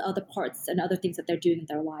parallels to other parts and other things that they're doing in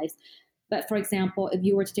their lives. But for example, if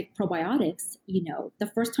you were to take probiotics,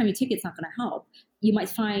 the first time you take it's not going to help. You might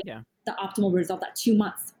find the optimal result at 2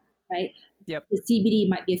 months, right? Yep. The CBD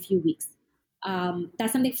might be a few weeks.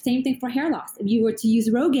 That's same thing for hair loss. If you were to use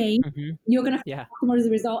Rogaine, you're going to find optimal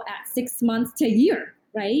result at 6 months to a year,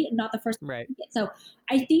 right? Not the first time. Right. So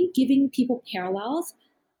I think giving people parallels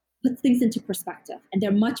puts things into perspective, and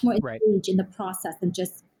they're much more engaged in the process than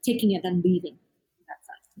just taking it and leaving.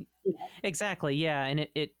 Exactly. Yeah. And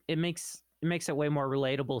it makes it way more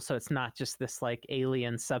relatable. So it's not just this like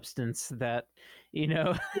alien substance that,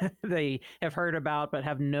 they have heard about, but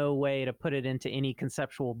have no way to put it into any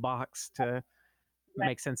conceptual box to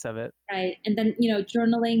make sense of it. Right. And then,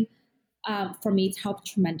 journaling, for me, it's helped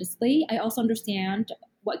tremendously. I also understand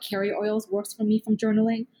what carrier oils works for me from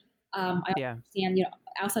journaling. I understand,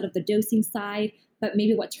 outside of the dosing side, but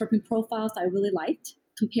maybe what terpene profiles I really liked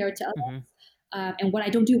compared to others. And what I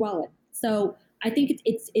don't do well in. So I think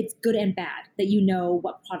it's good and bad that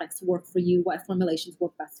what products work for you, what formulations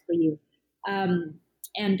work best for you.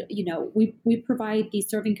 And we provide these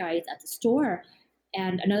serving guides at the store.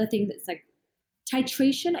 And another thing that's like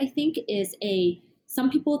titration, I think is some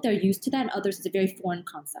people, they're used to that, and others it's a very foreign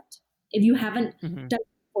concept if you haven't done it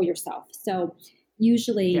for yourself. So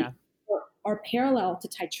usually our parallel to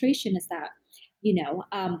titration is that,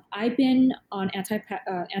 I've been on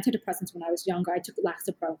antidepressants when I was younger. I took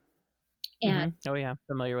Lexapro, and Oh yeah,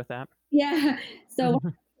 familiar with that. yeah, so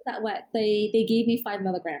that what they gave me 5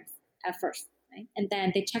 milligrams at first, right? And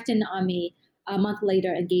then they checked in on me a month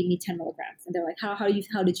later and gave me 10 milligrams. And they're like, how did you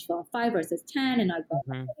feel on five versus 10? And I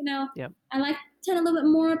go, Yep. I like 10 a little bit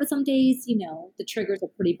more, but some days, the triggers are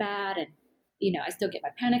pretty bad, and I still get my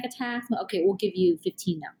panic attacks. But okay, we'll give you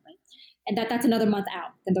 15 now, right? And that's another month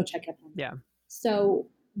out. Then they'll check up on me. Yeah. So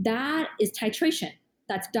that is titration.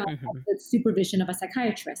 That's done with the supervision of a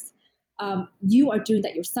psychiatrist. You are doing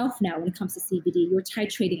that yourself now when it comes to CBD. You're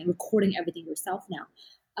titrating and recording everything yourself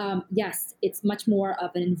now. Yes, it's much more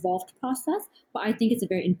of an involved process, but I think it's a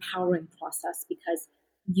very empowering process because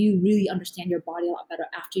you really understand your body a lot better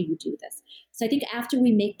after you do this. So I think after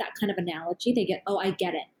we make that kind of analogy, they get, oh, I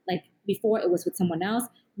get it. Like before it was with someone else,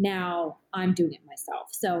 now I'm doing it myself.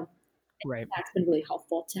 So that's been really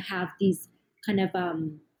helpful to have these kind of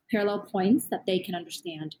parallel points that they can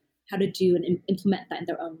understand how to do and implement that in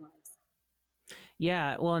their own lives.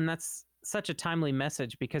 Yeah, well, and that's such a timely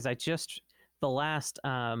message because the last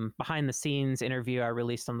behind the scenes interview I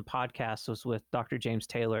released on the podcast was with Dr. James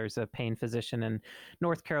Taylor, a pain physician in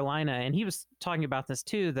North Carolina. And he was talking about this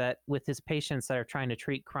too, that with his patients that are trying to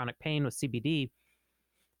treat chronic pain with CBD,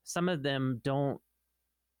 some of them don't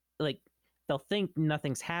they'll think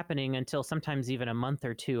nothing's happening until sometimes even a month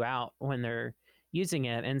or two out when they're using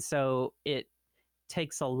it. And so it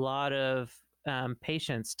takes a lot of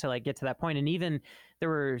patience to get to that point. And even there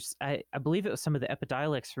was, I believe it was some of the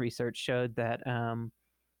Epidiolex research showed that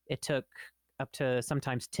it took up to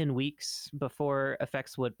sometimes 10 weeks before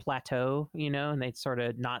effects would plateau, and they'd sort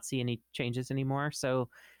of not see any changes anymore. So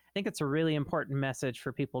I think it's a really important message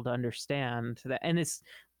for people to understand that. And it's,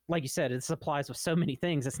 like you said, this applies with so many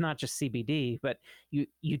things. It's not just CBD, but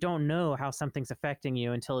you don't know how something's affecting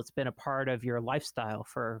you until it's been a part of your lifestyle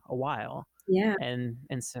for a while. Yeah. And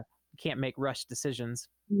so you can't make rushed decisions.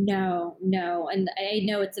 No. And I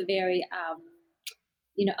know it's a very,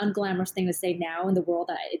 unglamorous thing to say now in the world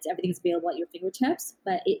that everything's available at your fingertips,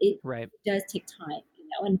 but it does take time,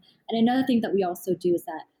 and another thing that we also do is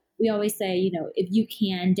that we always say, if you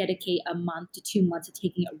can dedicate a month to 2 months to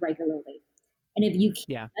taking it regularly. And if you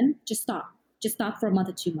can, just stop for a month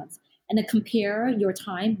or 2 months and then compare your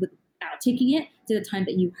time without taking it to the time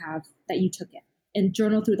that you took it and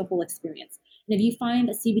journal through the whole experience. And if you find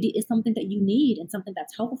that CBD is something that you need and something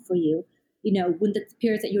that's helpful for you, when the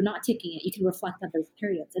periods that you're not taking it, you can reflect on those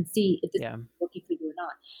periods and see if this is working for you or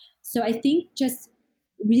not. So I think just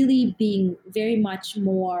really being very much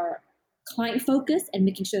more client focused and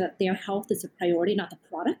making sure that their health is a priority, not the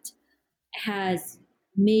product, has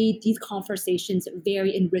made these conversations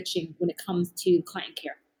very enriching when it comes to client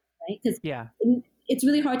care, right? Because it's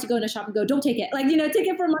really hard to go in a shop and go, don't take it. Take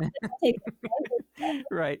it for a month and don't take it.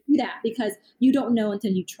 Right. Do that because you don't know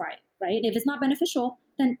until you try it, right? And if it's not beneficial,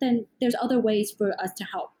 then there's other ways for us to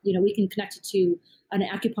help. We can connect you to an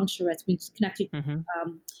acupuncturist, we can connect you to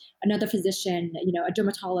another physician, a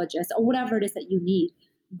dermatologist, or whatever it is that you need.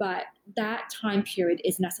 But that time period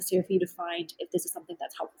is necessary for you to find if this is something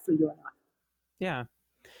that's helpful for you or not. Yeah.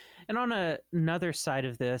 And on another side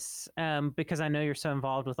of this, because I know you're so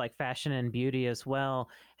involved with fashion and beauty as well,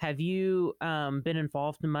 have you been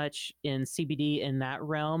involved much in CBD in that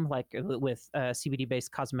realm, with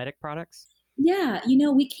CBD-based cosmetic products? Yeah,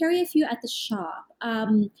 we carry a few at the shop.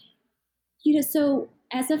 So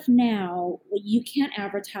as of now, you can't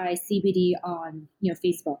advertise CBD on,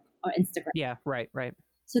 Facebook or Instagram. Yeah, right.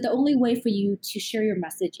 So the only way for you to share your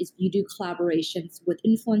message is you do collaborations with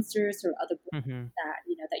influencers or other brands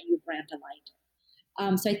that your brand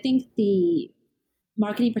aligned. So I think the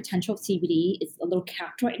marketing potential of CBD is a little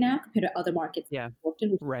capped right now compared to other markets I've worked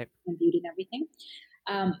in, and beauty and everything.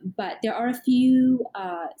 But there are a few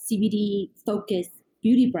CBD focused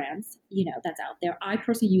beauty brands, that's out there. I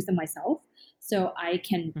personally use them myself, so I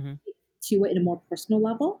can to it in a more personal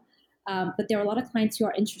level. But there are a lot of clients who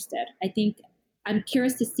are interested. I think I'm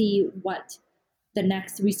curious to see what the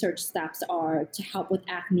next research steps are to help with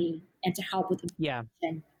acne and to help with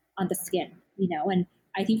inflammation on the skin, and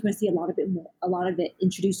I think you're going to see a lot of it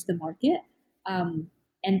introduced to the market.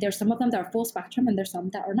 And there's some of them that are full spectrum and there's some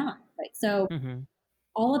that are not, right? So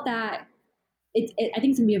all of that, I think it's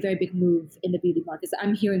going to be a very big move in the beauty market.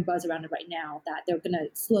 I'm hearing buzz around it right now that they're going to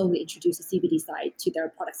slowly introduce a CBD side to their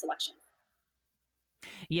product selection.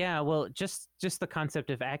 Yeah, well, just the concept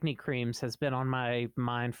of acne creams has been on my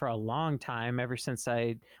mind for a long time, ever since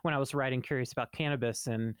when I was writing Curious About Cannabis,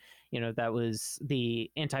 and that was the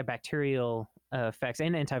antibacterial effects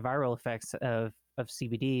and antiviral effects of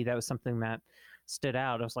CBD. That was something that stood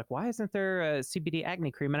out. I was like, why isn't there a CBD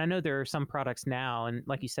acne cream? And I know there are some products now, and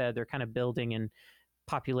like you said, they're kind of building in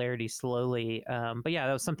popularity slowly. But yeah,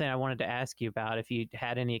 that was something I wanted to ask you about, if you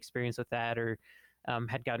had any experience with that, or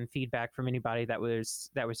had gotten feedback from anybody that was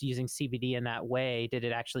using CBD in that way. Does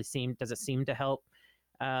it seem to help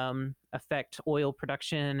affect oil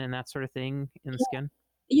production and that sort of thing in the skin?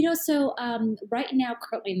 So right now,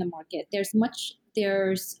 currently in the market, there's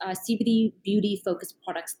CBD beauty focused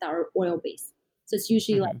products that are oil based. So it's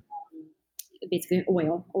usually like Hmm. basically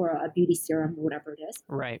oil or a beauty serum or whatever it is,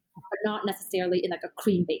 Right. but not necessarily in like a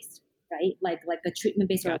cream based, right? Like a treatment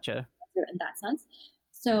based or Gotcha. in that sense.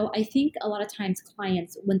 So I think a lot of times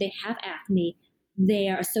clients, when they have acne,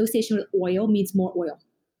 their association with oil means more oil.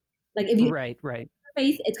 Like if you Right. Right.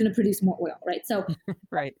 face, it's going to produce more oil, right? So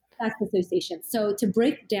Right. that's the association. So to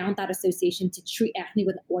break down that association to treat acne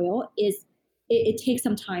with oil it takes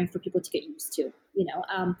some time for people to get used to.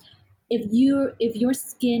 If your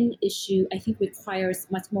skin issue, I think, requires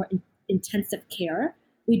much more intensive care,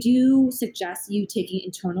 we do suggest you taking it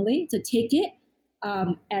internally. So take it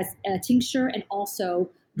as a tincture and also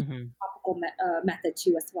Hmm. topical method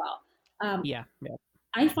too as well. Um, Yeah. Yeah.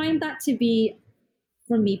 I find that to be,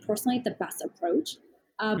 for me personally, the best approach.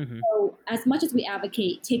 Hmm. So as much as we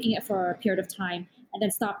advocate taking it for a period of time and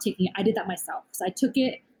then stop taking it, I did that myself. So I took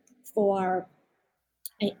it for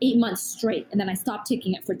 8 months straight, and then I stopped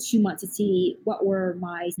taking it for 2 months to see what were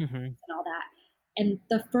my Hmm. symptoms and all that. And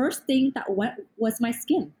the first thing that went was my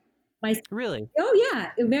skin. My Really? Oh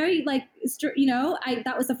yeah, very like I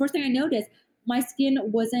that was the first thing I noticed. My skin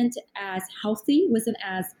wasn't as healthy, wasn't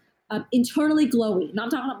as internally glowy.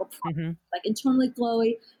 Not talking about Hmm. like internally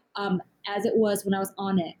glowy as it was when I was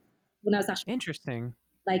on it. When I was actually Interesting.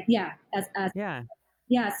 like yeah, as Yeah.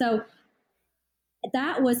 yeah. So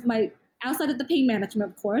that was my outside of the pain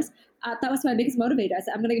management, of course. That was my biggest motivator. I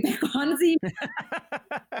said, I'm going to get back on. See,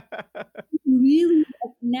 really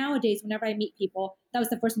nowadays, whenever I meet people, that was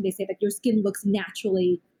the first thing they say, like your skin looks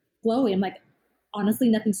naturally glowy. I'm like, honestly,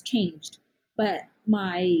 nothing's changed, but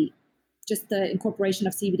my just the incorporation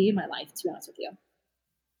of CBD in my life. To be honest with you.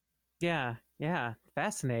 Yeah, yeah,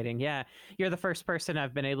 fascinating. Yeah, you're the first person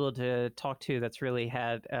I've been able to talk to that's really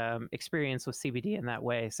had experience with CBD in that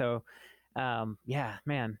way. So, yeah,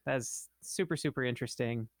 man, that's super, super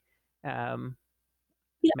interesting. Um,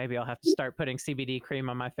 You Maybe I'll have to start putting CBD cream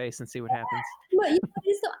on my face and see what happens. But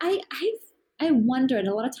so I wonder, and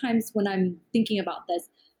a lot of times when I'm thinking about this,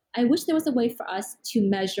 I wish there was a way for us to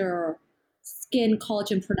measure skin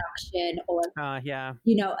collagen production or Yeah,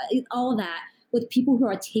 all of that with people who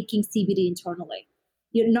are taking CBD internally.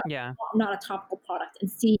 You're yeah, not a topical product, and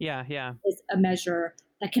see yeah, yeah. is a measure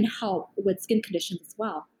that can help with skin conditions as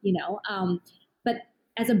well. But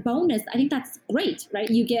as a bonus, I think that's great, right?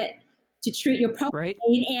 You get to treat your problem Right?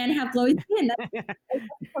 and have glowing skin.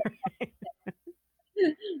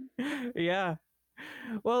 Yeah.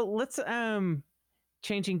 Well, let's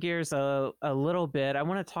changing gears a little bit. I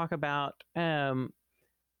want to talk about and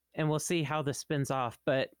we'll see how this spins off,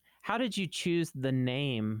 but how did you choose the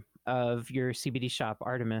name of your CBD shop,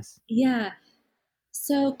 Artemis? Yeah.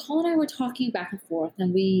 So Cole and I were talking back and forth,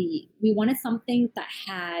 and we wanted something that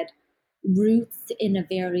had roots in a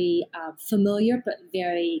very familiar but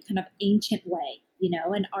very kind of ancient way.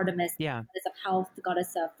 And Artemis, Yeah. the goddess of health, the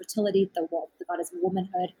goddess of fertility, the goddess of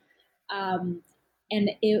womanhood. Um, and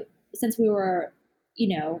since we were,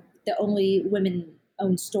 the only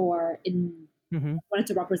women-owned store Hmm. wanted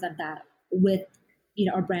to represent that with,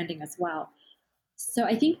 our branding as well. So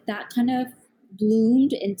I think that kind of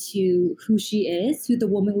bloomed into who she is, who the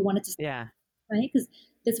woman we wanted to, Yeah. right? Because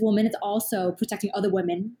this woman is also protecting other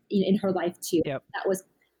women in her life too. Yep. That was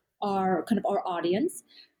our kind of our audience,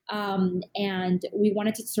 and we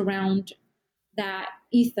wanted to surround that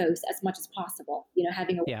ethos as much as possible.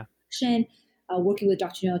 Having a Yeah. connection, working with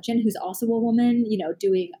Dr. Nguyen, who's also a woman.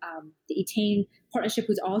 Doing the Etain partnership,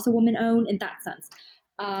 who's also woman owned in that sense.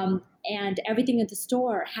 And everything in the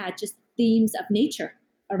store had just themes of nature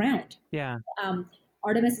around. Yeah. Um,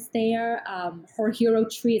 Artemis is there. Her hero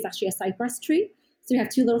tree is actually a cypress tree. So we have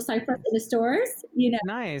two little cypress in the stores,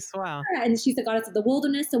 Nice. Wow. and she's the goddess of the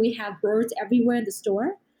wilderness. So we have birds everywhere in the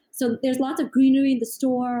store. So there's lots of greenery in the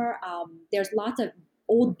store. There's lots of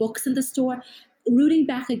old books in the store, rooting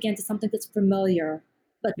back again to something that's familiar,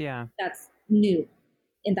 but Yeah. that's new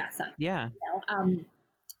in that sense. Yeah.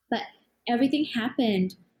 But everything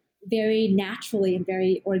happened very naturally and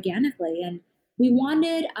very organically. And we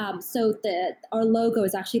wanted, so our logo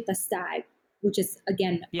is actually the stag, which is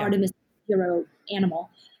again Yeah. Artemis hero animal.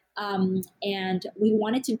 And we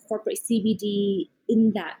wanted to incorporate CBD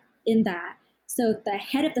in that. So the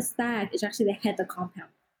head of the stag is actually the head of the compound.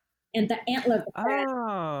 and the antler of the brand,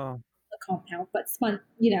 Oh, the compound, but spun,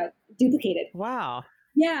 duplicated. wow.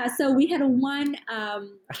 Yeah, so we had a one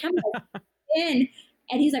chemical in,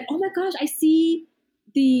 and he's like, "Oh my gosh, I see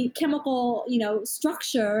the chemical,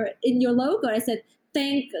 structure in your logo." I said,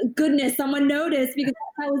 "Thank goodness someone noticed because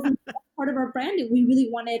that was part of our branding. We really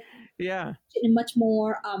wanted Yeah. in a much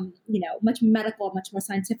more, much medical, much more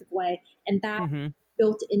scientific way, and that Hmm.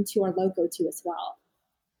 built into our logo too as well."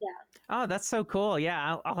 Yeah. Oh, that's so cool.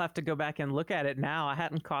 Yeah, I'll have to go back and look at it now. I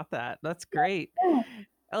hadn't caught that. That's great. Yeah.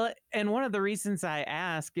 And one of the reasons I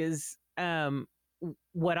ask is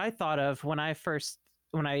what I thought of when I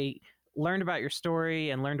learned about your story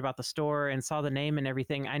and learned about the store and saw the name and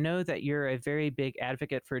everything. I know that you're a very big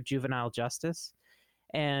advocate for juvenile justice.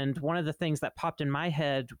 And one of the things that popped in my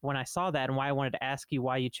head when I saw that and why I wanted to ask you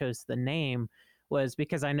why you chose the name was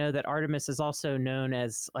because I know that Artemis is also known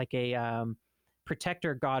as like a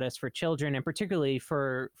protector goddess for children and particularly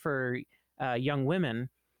for young women.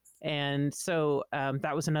 And so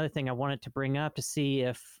that was another thing I wanted to bring up to see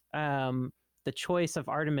if the choice of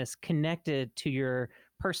Artemis connected to your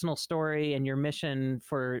personal story and your mission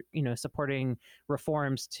for supporting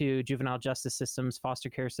reforms to juvenile justice systems, foster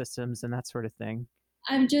care systems, and that sort of thing.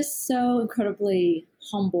 I'm just so incredibly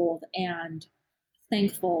humbled and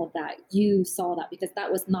thankful that you saw that because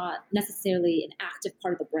that was not necessarily an active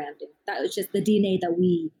part of the branding. That was just the DNA that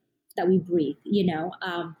we breathe.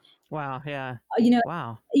 Wow. Yeah. You know,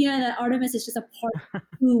 Wow. that Artemis is just a part of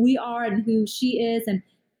who we are and who she is, and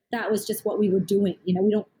that was just what we were doing. We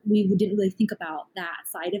didn't really think about that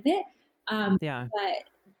side of it. Yeah. But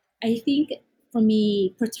I think for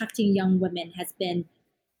me, protecting young women has been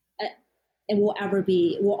it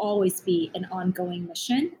will always be an ongoing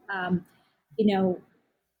mission. You know,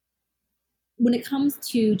 when it comes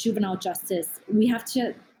to juvenile justice, we have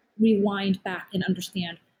to rewind back and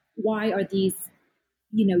understand why are these,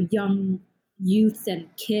 young youths and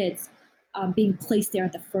kids being placed there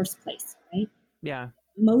in the first place, right? Yeah.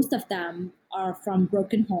 Most of them are from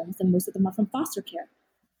broken homes, and most of them are from foster care.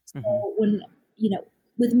 Hmm. So when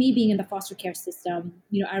with me being in the foster care system,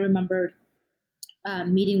 I remembered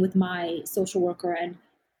meeting with my social worker, and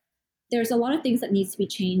there's a lot of things that needs to be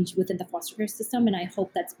changed within the foster care system, and I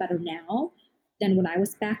hope that's better now than when I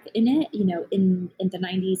was back in it, in the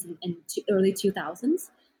 90s and early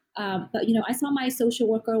 2000s. But I saw my social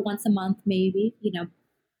worker once a month, maybe.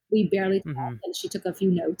 We barely Hmm. talked, and she took a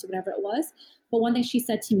few notes or whatever it was. But one thing she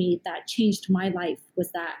said to me that changed my life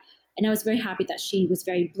was that, and I was very happy that she was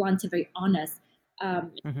very blunt and very honest.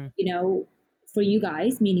 Um, Hmm. you know, for you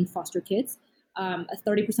guys, meaning foster kids,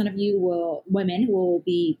 30% of women will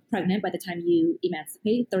be pregnant by the time you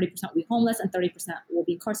emancipate, 30% will be homeless, and 30% will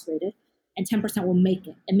be incarcerated, and 10% will make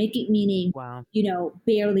it. And make it meaning, Wow.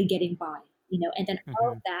 barely getting by, and then out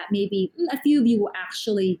of Hmm. that, maybe a few of you will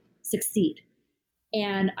actually succeed.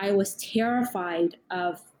 And I was terrified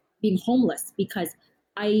of being homeless because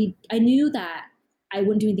I knew that I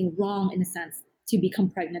wouldn't do anything wrong in a sense to become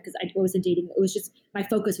pregnant because I wasn't dating. It was just my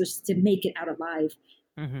focus was to make it out alive.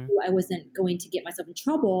 Hmm. I wasn't going to get myself in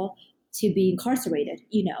trouble to be incarcerated,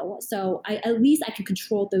 So at least I could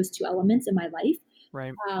control those two elements in my life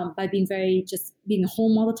Right. by just being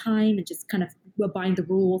home all the time and just kind of abiding the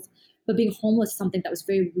rules. But being homeless is something that was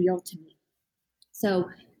very real to me. So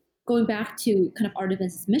going back to kind of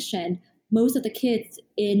Artemis's mission, most of the kids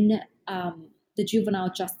in the juvenile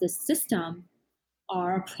justice system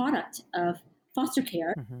are a product of foster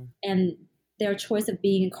care, Hmm. and their choice of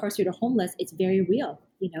being incarcerated or homeless, it's very real.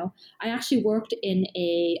 I actually worked in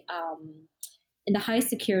the highest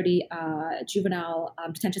security juvenile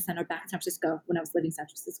detention center back in San Francisco when I was living in San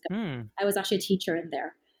Francisco. Mm. I was actually a teacher in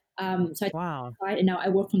there. So I Wow. tried, and now I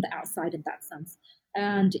work from the outside in that sense.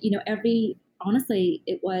 And honestly,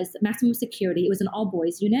 it was maximum security. It was an all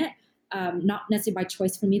boys unit, not necessarily by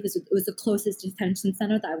choice for me because it was the closest detention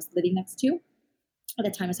center that I was living next to at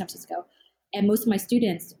the time in San Francisco. And most of my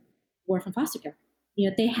students were from foster care.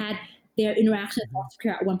 They had their interaction with Hmm. foster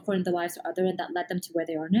care at one point in their lives or other, and that led them to where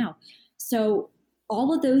they are now. So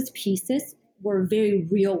all of those pieces were very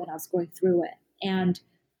real when I was going through it. And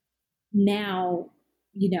now,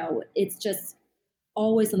 it's just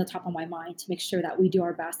always on the top of my mind to make sure that we do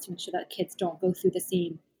our best to make sure that kids don't go through the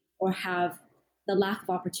same or have the lack of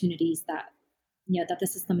opportunities that the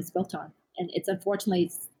system is built on. And it's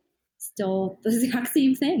unfortunately still the exact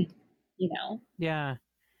same thing. Yeah.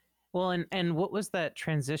 Well, and what was that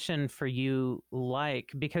transition for you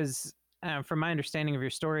like? Because from my understanding of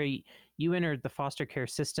your story, you entered the foster care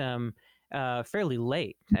system fairly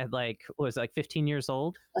late, at like what was it, like 15 years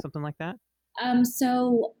old, something like that.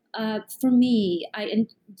 So for me,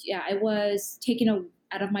 I was taken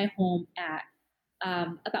out of my home at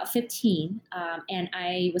about 15, and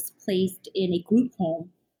I was placed in a group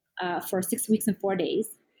home for 6 weeks and 4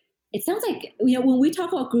 days. It sounds like, when we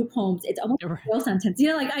talk about group homes, it's almost like a jail sentence.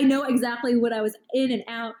 Like I know exactly what I was in and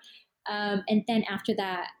out. And then after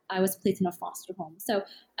that, I was placed in a foster home. So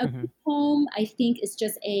a Mm-hmm. group home, I think, is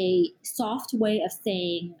just a soft way of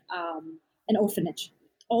saying an orphanage.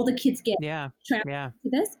 All the kids get Yeah. transferred Yeah. to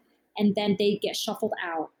this, and then they get shuffled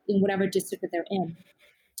out in whatever district that they're in.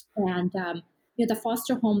 And the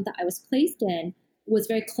foster home that I was placed in was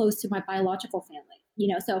very close to my biological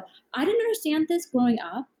family. So I didn't understand this growing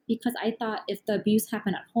up because I thought if the abuse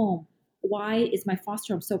happened at home, why is my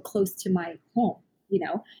foster home so close to my home?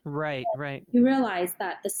 Right. Right. You realize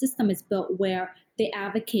that the system is built where they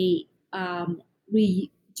advocate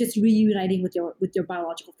just reuniting with your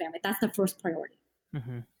biological family. That's the first priority.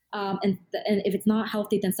 Mm-hmm. And if it's not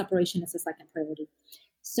healthy, then separation is the second priority.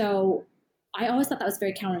 So I always thought that was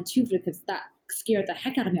very counterintuitive because that scared the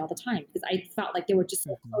heck out of me all the time because I felt like they were just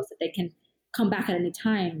so Mm-hmm. close that they can come back at any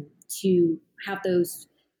time to have those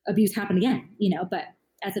abuse happen again. But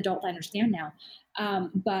as adults, I understand now.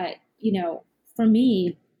 But for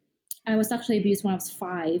me, I was sexually abused when I was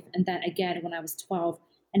 5, and then again when I was 12,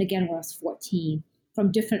 and again when I was 14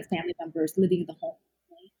 from different family members living in the home.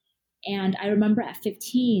 And I remember at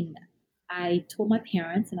 15, I told my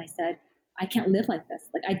parents and I said, I can't live like this.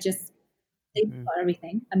 Like they Mm-hmm. saw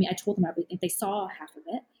everything. I mean, I told them everything. They saw half of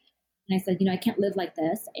it. And I said, I can't live like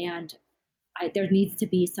this. And there needs to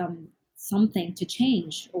be something to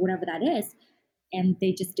change or whatever that is. And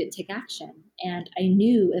they just didn't take action. And I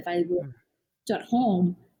knew if I were at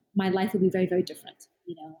home, my life would be very, very different.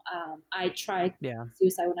 I tried Yeah.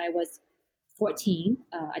 suicide when I was 14.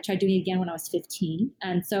 I tried doing it again when I was 15.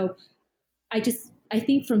 And so I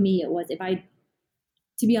think for me, it was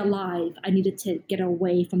to be alive, I needed to get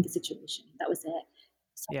away from the situation. That was it.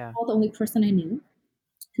 So I Yeah. called the only person I knew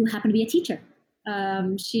who happened to be a teacher. I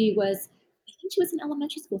think she was an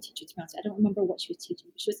elementary school teacher, to be honest. I don't remember what she was teaching,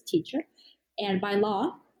 but she was a teacher. And by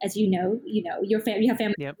law, as you have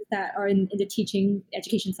families Yep. that are in the teaching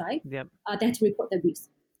education side, Yep. they had to report the abuse.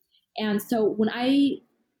 And so when I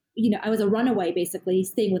was a runaway basically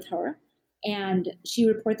staying with her, and she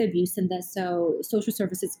reported the abuse, and then so social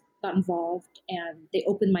services got involved, and they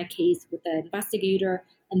opened my case with the investigator,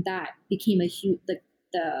 and that became a huge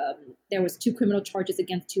there was 2 criminal charges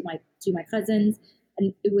against two my cousins,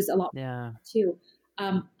 and it was a lot Yeah. too.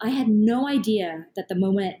 I had no idea that the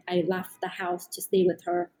moment I left the house to stay with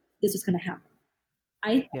her, this was going to happen.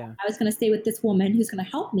 I Yeah. thought I was going to stay with this woman who's going to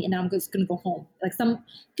help me, and then I'm just going to go home. Like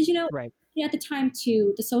because Right. at the time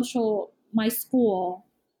too, my school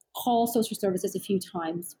called social services a few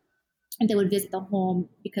times, and they would visit the home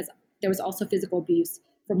because there was also physical abuse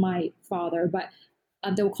from my father. But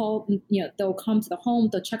they'll come to the home,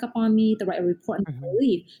 they'll check up on me, they'll write a report, and Mm-hmm. they'll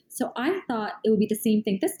leave. So I thought it would be the same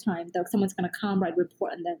thing this time, though someone's going to come, write a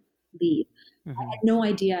report, and then leave. I Mm-hmm. had no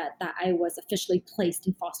idea that I was officially placed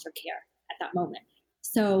in foster care at that moment.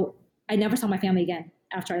 So I never saw my family again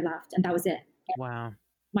after I left, and that was it. Wow.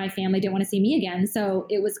 My family didn't want to see me again, so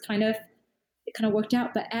it kind of worked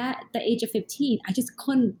out. But at the age of 15, I just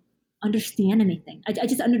couldn't understand anything. I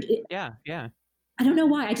just Yeah. Yeah. I don't know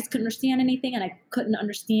why. I just couldn't understand anything, and I couldn't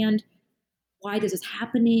understand why this was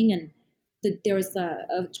happening, and that there was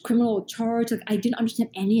a criminal charge. Like I didn't understand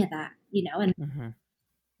any of that. And Mm-hmm.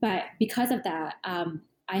 but because of that,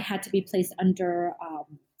 I had to be placed under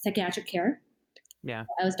psychiatric care. Yeah.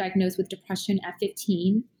 I was diagnosed with depression at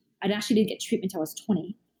 15. I actually didn't get treatment until I was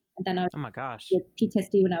 20. And then I was Oh my gosh. with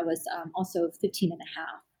PTSD when I was also 15 and a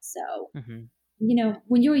half. So, Mm-hmm.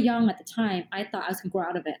 when you were young at the time, I thought I was going to grow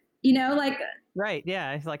out of it. Like, Right.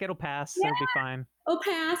 Yeah. It's like it'll pass. yeah, It'll be fine. oh,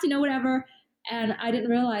 pass, whatever. And I didn't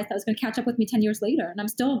realize that was going to catch up with me 10 years later. And I'm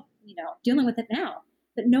still, dealing with it now.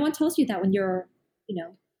 But no one tells you that when you're,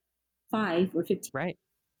 5 or 15. Right.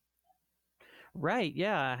 Right.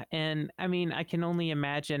 Yeah. And I mean, I can only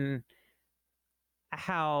imagine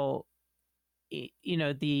how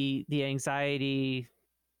the anxiety,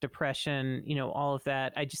 depression, all of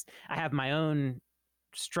that. I have my own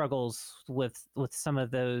struggles with some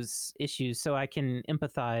of those issues, so I can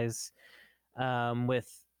empathize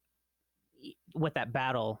with what that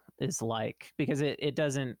battle is like, because it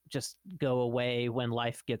doesn't just go away when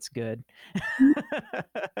life gets good.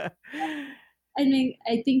 I mean,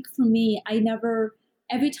 I think for me,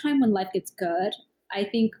 every time when life gets good, I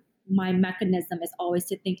think my mechanism is always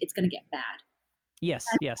to think it's going to get bad. Yes,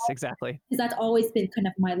 yes, exactly. Because that's always been kind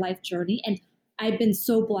of my life journey. And I've been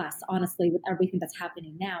so blessed, honestly, with everything that's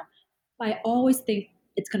happening now. I always think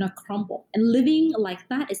it's going to crumble. And living like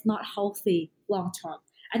that is not healthy long term.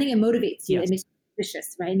 I think it motivates you. It Yes. makes you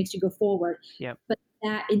ambitious, right? It makes you go forward. Yep. But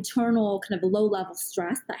that internal kind of low level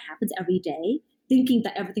stress that happens every day, thinking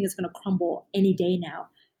that everything is going to crumble any day now,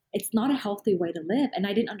 it's not a healthy way to live. And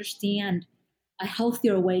I didn't understand a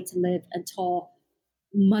healthier way to live until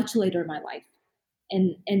much later in my life,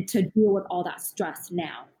 and to deal with all that stress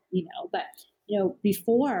now, but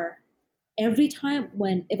before, every time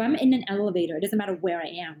if I'm in an elevator, it doesn't matter where I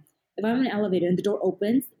am, if I'm in an elevator and the door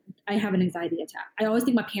opens, I have an anxiety attack. I always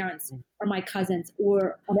think my parents or my cousins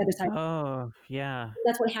or on the other side. Oh, yeah.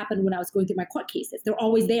 That's what happened when I was going through my court cases. They're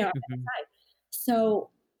always there on the other Hmm. side. So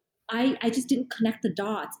I just didn't connect the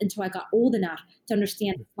dots until I got old enough to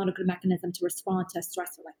understand it's not a good mechanism to respond to a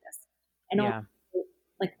stressor like this. And also, Yeah.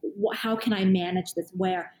 like, how can I manage this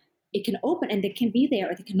where it can open and it can be there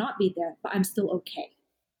or it cannot be there, but I'm still okay.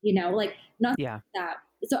 Like, not Yeah. that.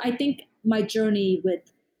 So I think my journey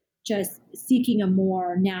with just seeking a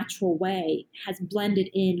more natural way has blended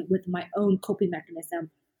in with my own coping mechanism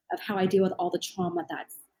of how I deal with all the trauma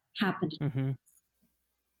that's happened. Hmm.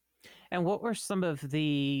 And what were some of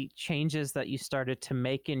the changes that you started to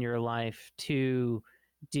make in your life to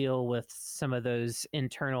deal with some of those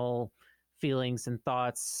internal feelings and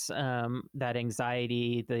thoughts, that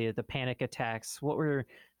anxiety, the panic attacks? What were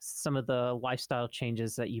some of the lifestyle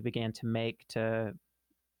changes that you began to make to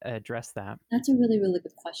address that? That's a really, really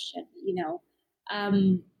good question.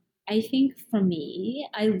 Um, I think for me,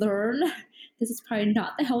 I learned this is probably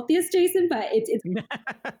not the healthiest, Jason, but it's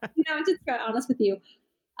I'm just being honest with you.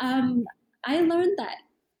 Um, I learned that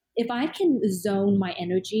if I can zone my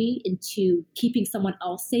energy into keeping someone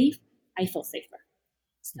else safe, I feel safer.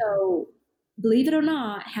 So, believe it or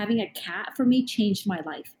not, having a cat for me changed my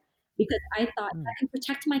life because I thought if Mm. I can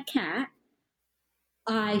protect my cat,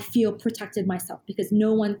 I feel protected myself because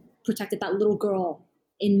no one protected that little girl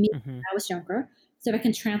in me when Mhm. I was younger. So if I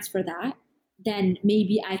can transfer that, then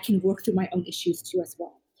maybe I can work through my own issues too as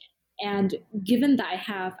well. And given that I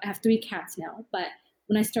have three cats now, but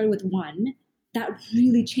when I started with one, that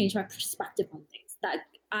really changed my perspective on things. That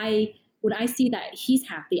I when I see that he's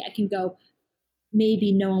happy, I can go,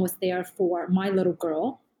 maybe no one was there for my little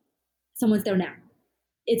girl. Someone's there now.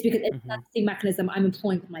 It's because it's that Mhm. same mechanism I'm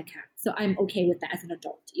employing with my cat. So I'm okay with that as an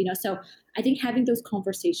adult. So I think having those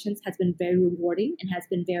conversations has been very rewarding and has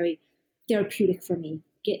been very therapeutic for me.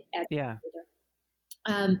 Get as Yeah.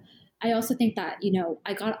 older. I also think that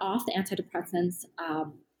I got off the antidepressants,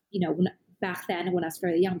 back then when I was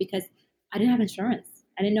very young because I didn't have insurance.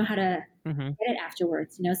 I didn't know how to Mhm. get it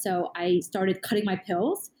afterwards. So I started cutting my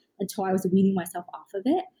pills until I was weaning myself off of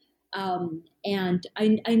it, and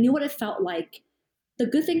I knew what it felt like. The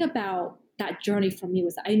good thing about that journey for me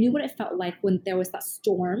was I knew what it felt like when there was that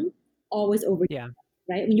storm always over you, Yeah.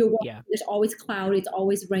 right? When you're walking, Yeah. there's always cloudy, it's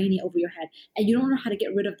always rainy over your head, and you don't know how to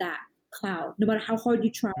get rid of that cloud, no matter how hard you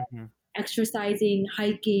try, Mhm. exercising,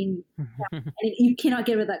 hiking, and you cannot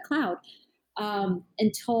get rid of that cloud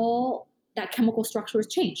until that chemical structure was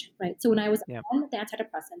changed, right? So when I was Yep. on the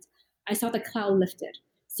antidepressants, I saw the cloud lifted.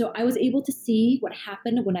 So I was able to see what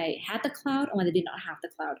happened when I had the cloud and when I did not have the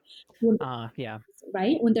cloud. When Yeah.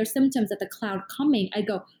 right? When there's symptoms of the cloud coming, I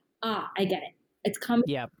go, I get it. It's coming.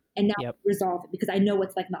 Yep. And now Yep. resolve it because I know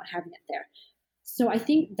what's like not having it there. So I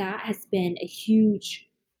think that has been a huge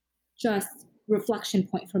just reflection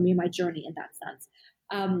point for me in my journey in that sense.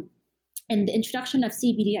 Um, and the introduction of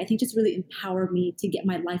CBD, I think, just really empowered me to get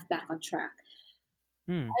my life back on track.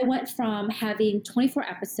 Mm. I went from having 24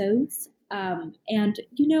 episodes, and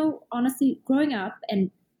honestly, growing up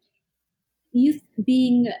and youth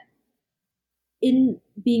being in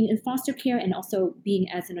foster care and also being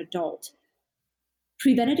as an adult,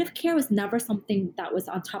 preventative care was never something that was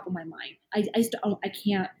on top of my mind. I used to, I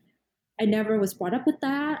can't, I never was brought up with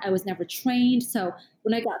that. I was never trained. So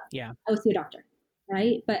when Yeah. I would see a doctor,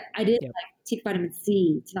 right? But I didn't Yep. like take vitamin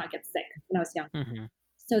C to not get sick when I was young. Mhm.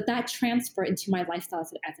 So that transferred into my lifestyle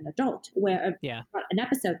as an adult, where Yeah. an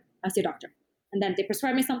episode, I see a doctor. And then they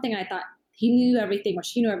prescribed me something, and I thought he knew everything or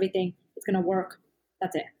she knew everything. It's going to work.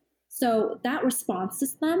 That's it. So that response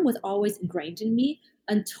system was always ingrained in me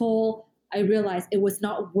until I realized it was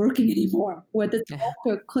not working anymore, where the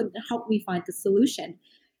doctor couldn't help me find the solution.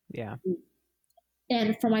 Yeah.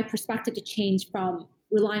 And for my perspective to change from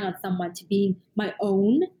relying on someone to being my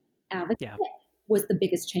own advocate Yeah. was the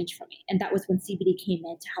biggest change for me. And that was when CBD came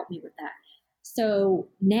in to help me with that. So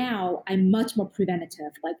now I'm much more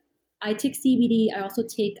preventative. Like, I take CBD. I also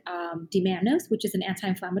take D-mannose, which is an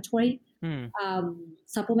anti-inflammatory Mm.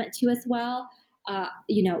 supplement too as well.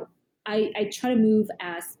 I try to move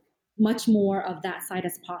as much more of that side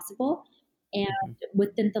as possible. And Mhm.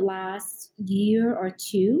 within the last year or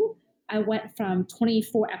two, I went from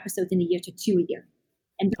 24 episodes in a year to two a year.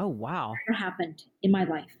 And Oh, wow. never happened in my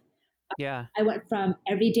life. Yeah. I went from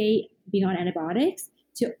every day being on antibiotics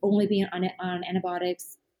to only being on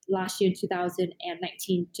antibiotics last year in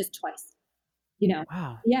 2019, just twice, you know?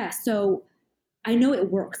 Wow. Yeah. So I know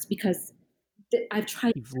it works because I've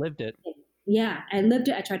tried. You've lived it. Yeah. I lived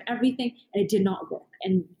it. I tried everything and it did not work.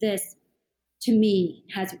 And this to me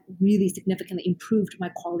has really significantly improved my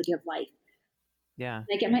quality of life. Yeah.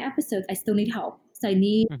 When I get my episodes, I still need help. So I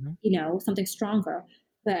need, Hmm. something stronger.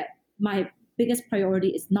 But my biggest priority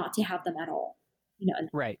is not to have them at all, and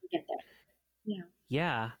Right. get there. Yeah.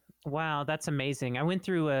 Yeah. Wow, that's amazing. I went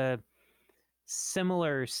through a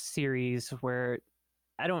similar series where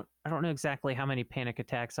I don't know exactly how many panic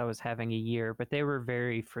attacks I was having a year, but they were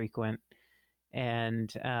very frequent,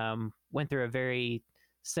 and went through a very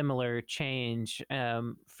similar change.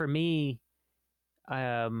 For me,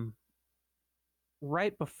 um,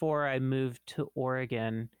 right before I moved to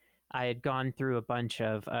Oregon, I had gone through a bunch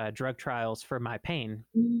of drug trials for my pain.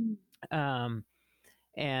 Mm. Um,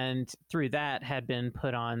 and through that had been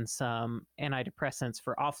put on some antidepressants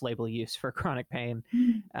for off-label use for chronic pain.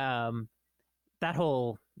 Mm. Um, that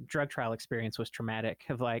whole drug trial experience was traumatic.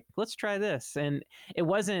 Of like, let's try this, and it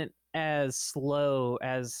wasn't as slow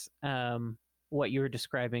as what you were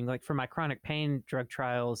describing. Like for my chronic pain drug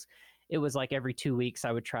trials, it was like every 2 weeks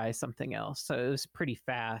I would try something else, so it was pretty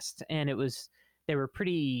fast, and they were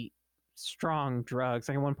pretty strong drugs.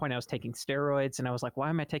 Like at one point I was taking steroids and I was like, why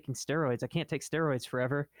am I taking steroids? I can't take steroids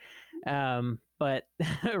forever. But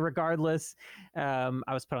regardless, I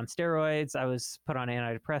was put on steroids, I was put on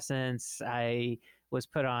antidepressants, I was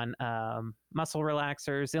put on muscle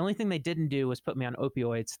relaxers. The only thing they didn't do was put me on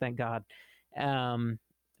opioids, thank God.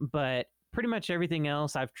 But pretty much everything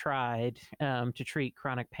else I've tried to treat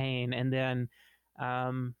chronic pain. And then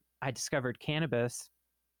I discovered cannabis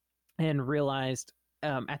and realized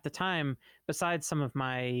at the time, besides some of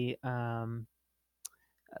my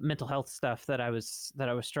mental health stuff that I was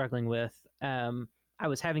struggling with, I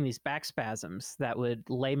was having these back spasms that would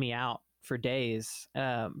lay me out for days,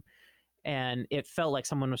 and it felt like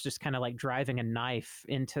someone was just kind of like driving a knife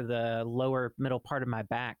into the lower middle part of my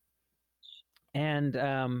back. And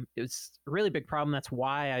it was a really big problem. That's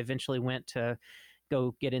why I eventually went to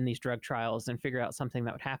go get in these drug trials and figure out something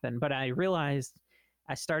that would happen. But I realized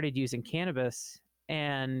I started using cannabis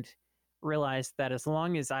and realized that as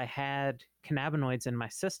long as I had cannabinoids in my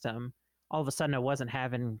system, all of a sudden I wasn't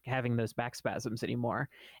having those back spasms anymore.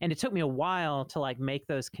 And it took me a while to like make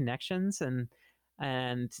those connections, and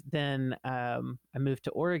then I moved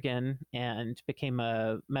to Oregon and became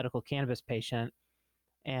a medical cannabis patient,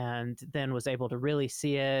 and then was able to really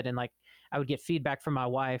see it. And like I would get feedback from my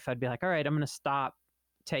wife. I'd be like, all right, I'm going to stop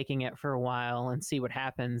taking it for a while and see what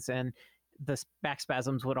happens. And the back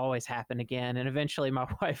spasms would always happen again. And eventually my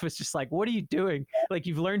wife was just like, what are you doing? Like,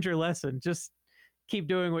 you've learned your lesson. Just keep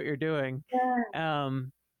doing what you're doing. Yeah.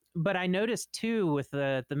 But I noticed too with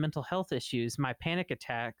the mental health issues, my panic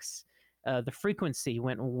attacks, the frequency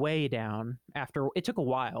went way down after. It took a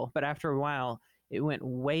while, but after a while, it went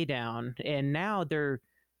way down, and now they're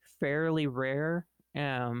fairly rare.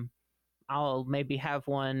 I'll maybe have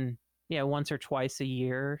one, yeah, once or twice a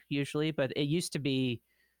year usually, but it used to be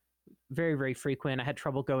very, very frequent. I had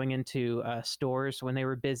trouble going into stores when they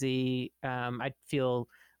were busy. I'd feel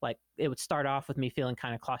like it would start off with me feeling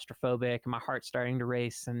kind of claustrophobic and my heart starting to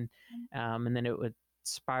race, and then it would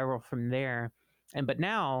spiral from there. But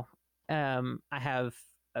now I have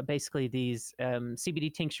basically these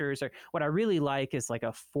CBD tinctures, or what I really like is like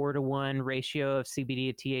a 4-to-1 ratio of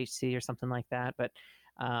CBD to THC or something like that. But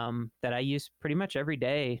that I use pretty much every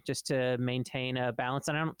day just to maintain a balance.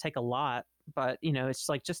 And I don't take a lot, but it's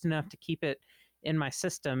like just enough to keep it in my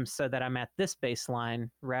system so that I'm at this baseline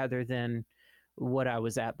rather than what I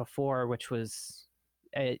was at before, which was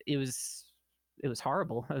it was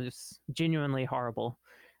horrible. It was genuinely horrible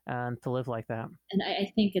to live like that. And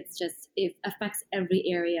I think it affects every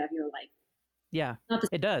area of your life. Yeah, Not the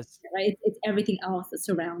it does. right. It's everything else that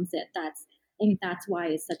surrounds it. I think that's why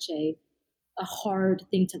it's such a hard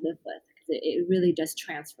thing to live with, because it really does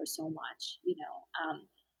transfer so much.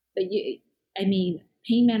 But I mean,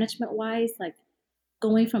 pain management wise, like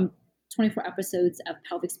going from 24 episodes of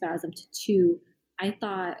pelvic spasm to 2, I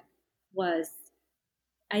thought was,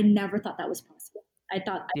 I never thought that was possible. I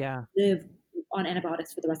thought I Yeah. could live on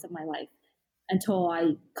antibiotics for the rest of my life until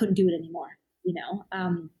I couldn't do it anymore.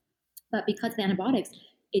 But because of the antibiotics,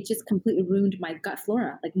 it just completely ruined my gut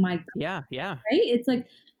flora. Like Yeah. right? It's like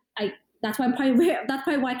that's why I'm probably rare. That's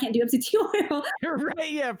probably why I can't do MCT oil. You're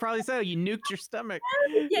right. Yeah, probably so. You nuked your stomach.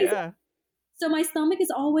 Yeah, Yeah. so my stomach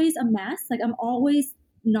is always a mess. Like I'm always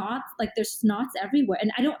knots, like there's knots everywhere.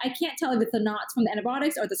 And I can't tell if it's the knots from the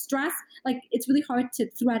antibiotics or the stress. Like it's really hard to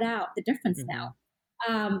thread out the difference now.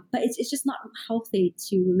 Hmm. But it's just not healthy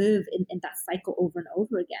to live in that cycle over and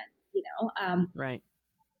over again, you know? Right.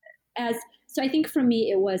 As so I think for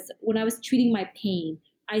me it was when I was treating my pain,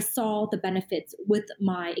 I saw the benefits with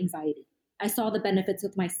my anxiety. I saw the benefits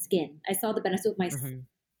with my skin. I saw the benefits with my Hmm.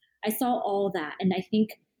 I saw all that. And I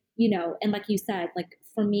think, and like you said, like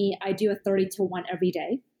for me, I do a 30 to 1 every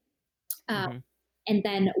day. Um, Hmm. and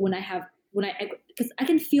then because I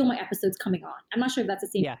can feel my episodes coming on. I'm not sure if that's the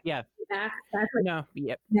same Yeah. Yeah. back. That's like, No.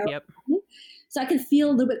 Yep. no. Yep. So I can feel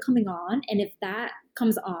a little bit coming on. And if that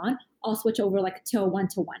comes on, I'll switch over like to a 1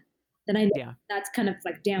 to 1. Then I know Yeah. that's kind of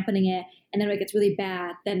like dampening it. And then when it gets really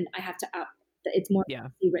bad, then I have to up. It's more Yeah.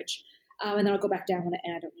 rich. And then I'll go back down when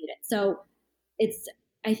and I don't need it. So it's,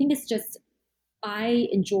 I think it's just, I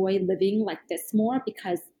enjoy living like this more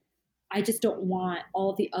because I just don't want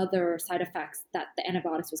all the other side effects that the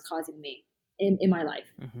antibiotics was causing me in my life.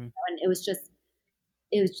 Hmm. And it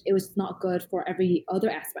was not good for every other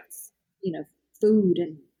aspects, food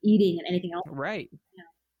and eating and anything else. Right. Yeah.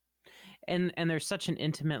 And there's such an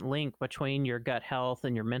intimate link between your gut health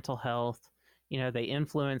and your mental health. They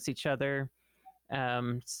influence each other.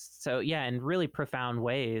 So yeah, in really profound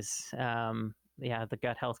ways. Yeah, the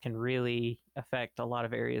gut health can really affect a lot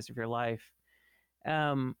of areas of your life.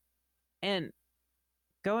 Um, and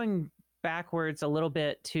going backwards a little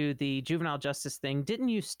bit to the juvenile justice thing, didn't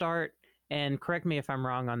you start, and correct me if I'm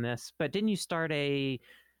wrong on this, but didn't you start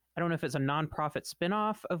I don't know if it's a nonprofit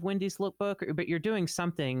spinoff of Wendy's Lookbook, but you're doing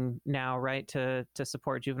something now, right, to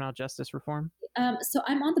support juvenile justice reform? So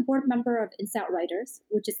I'm on the board member of Inside Writers,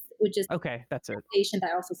 which is Okay, that's a it. foundation that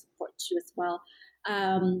I also support too as well.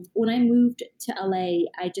 When I moved to LA,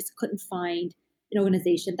 I just couldn't find an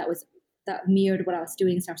organization that mirrored what I was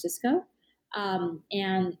doing in San Francisco.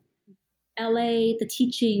 And LA, the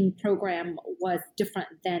teaching program was different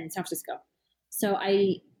than San Francisco. So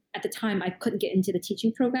at the time, I couldn't get into the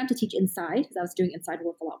teaching program to teach inside because I was doing inside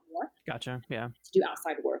work a lot more. Gotcha. Yeah. To do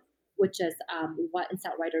outside work, which is what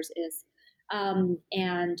Inside Writers is.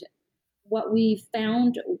 And what we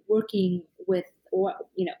found working with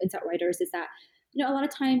Inside Writers is that a lot of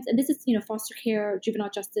times, and this is foster care, juvenile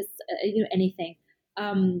justice, anything.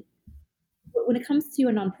 Um, when it comes to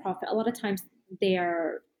a nonprofit, a lot of times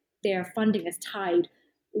their funding is tied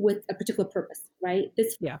with a particular purpose, right?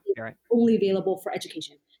 This Yeah. You're right. only available for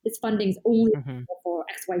education. This funding is only Hmm. available for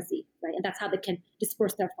XYZ, right? And that's how they can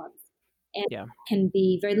disperse their funds. And Yeah. can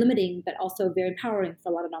be very limiting, but also very empowering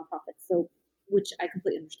for a lot of nonprofits. So, which I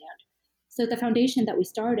completely understand. So the foundation that we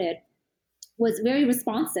started was very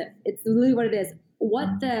responsive. It's really what it is.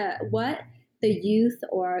 What the youth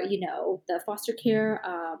or the foster care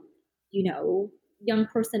young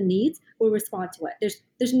person needs, we'll respond to it.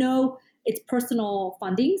 There's no it's personal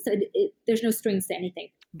funding, so there's no strings to anything.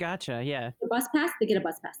 Gotcha. Yeah. The bus pass, they get a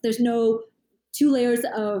bus pass. There's no 2 layers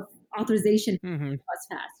of authorization for Hmm. bus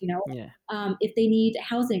pass. Yeah. If they need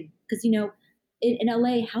housing, because in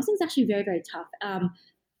LA, housing is actually very very tough.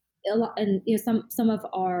 A lot, and some of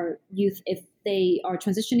our youth, if they are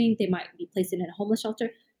transitioning, they might be placed in a homeless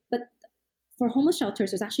shelter. But for homeless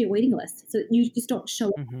shelters, there's actually a waiting list, so you just don't show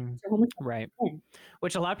up Hmm. to homeless Right. shelter.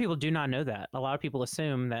 Which a lot of people do not know that. A lot of people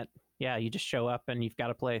assume that, yeah, you just show up and you've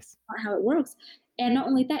got a place. Not how it works. And not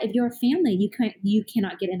only that, if you're a family, you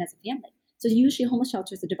cannot get in as a family. So usually homeless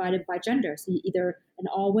shelters are divided by gender. So either an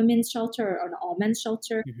all women's shelter or an all men's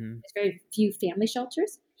shelter. Hmm. There's very few family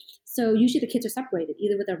shelters. So usually the kids are separated,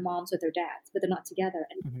 either with their moms or their dads, but they're not together.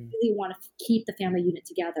 And Hmm. we really want to keep the family unit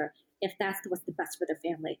together if that's what's the best for their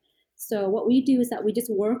family. So what we do is that we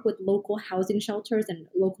just work with local housing shelters and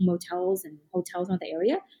local motels and hotels around the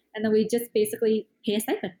area, and then we just basically pay a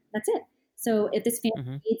stipend. That's it. So if this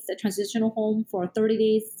family Hmm. needs a transitional home for 30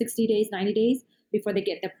 days, 60 days, 90 days before they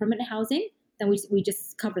get their permanent housing, then we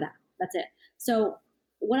just cover that. That's it. So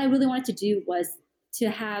what I really wanted to do was to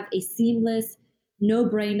have a seamless,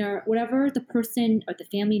 no-brainer, whatever the person or the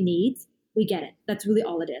family needs, we get it. That's really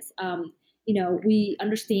all it is. We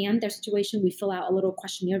understand their situation. We fill out a little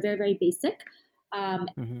questionnaire, very, very basic. Hmm.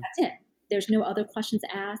 That's it. There's no other questions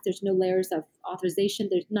asked. There's no layers of authorization.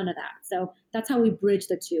 There's none of that. So that's how we bridge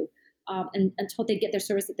the two. And until they get their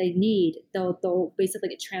service that they need, they'll basically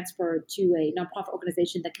get transferred to a nonprofit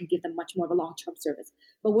organization that can give them much more of a long-term service.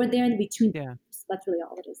 But we're there in between. Yeah. So that's really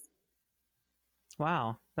all it is.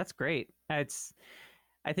 Wow. That's great. I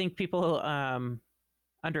think people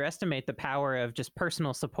underestimate the power of just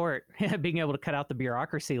personal support, being able to cut out the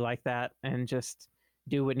bureaucracy like that and just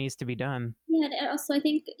do what needs to be done. Yeah, and also I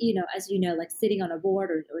think, as like sitting on a board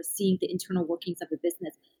or seeing the internal workings of a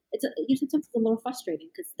business, sometimes it's a little frustrating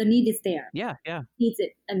because the need is there. Yeah, yeah, Needs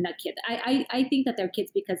it and that kid. I think that they're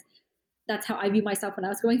kids because that's how I view myself when I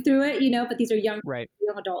was going through it, but these are right,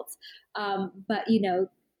 young adults. But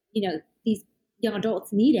these young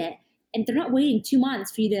adults need it, and they're not waiting 2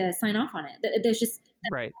 months for you to sign off on it. There's just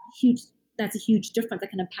right. huge. That's a huge difference that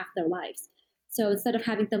can impact their lives. So instead of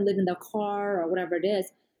having them live in their car or whatever it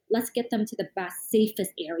is, let's get them to the best,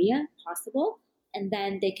 safest area possible, and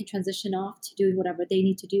then they can transition off to doing whatever they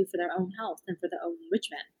need to do for their own health and for their own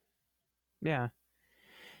enrichment. Yeah.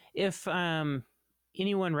 If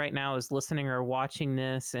anyone right now is listening or watching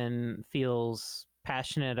this and feels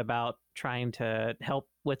passionate about trying to help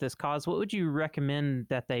with this cause, what would you recommend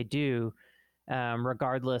that they do,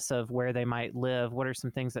 regardless of where they might live? What are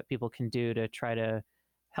some things that people can do to try to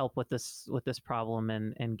help with this problem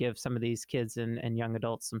and give some of these kids and young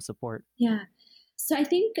adults some support? Yeah. So I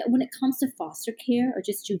think when it comes to foster care or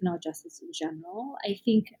just juvenile justice in general, I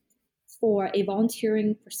think for a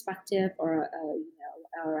volunteering perspective or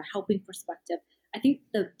a helping perspective, I think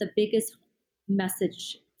the biggest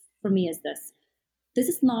message for me is this: this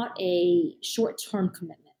is not a short term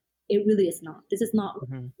commitment. It really is not. This is not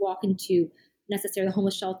Hmm. walk into necessarily a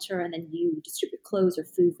homeless shelter and then you distribute clothes or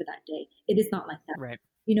food for that day. It is not like that. Right.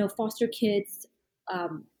 Foster kids,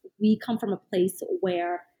 um, we come from a place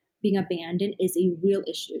where being abandoned is a real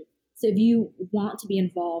issue. So if you want to be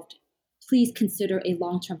involved, please consider a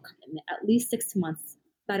long term commitment, at least 6 months,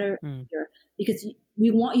 better Mm. year, because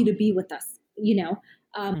we want you to be with us.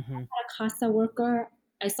 I Hmm. had a CASA worker.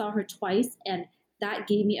 I saw her twice, and that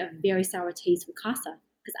gave me a very sour taste with CASA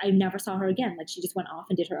because I never saw her again. Like she just went off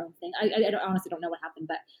and did her own thing. Honestly don't know what happened,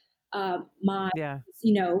 but my Yeah.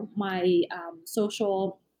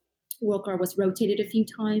 social worker was rotated a few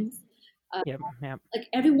times. Uh, Yep. Yep. like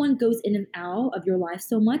everyone goes in and out of your life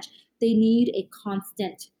so much, they need a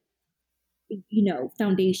constant,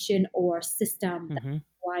 foundation or system that Hmm. you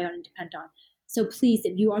rely on and depend on. So please,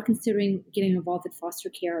 if you are considering getting involved with foster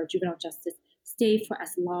care or juvenile justice, stay for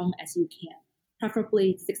as long as you can,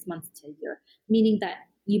 preferably 6 months to a year, meaning that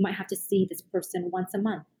you might have to see this person once a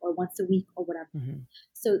month or once a week or whatever. Hmm.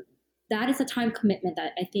 So that is a time commitment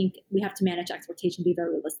that I think we have to manage expectation, be very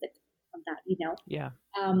realistic on that. Yeah.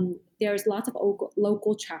 There's lots of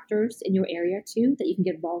local chapters in your area too that you can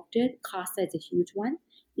get involved in. CASA is a huge one.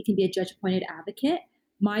 You can be a judge appointed advocate.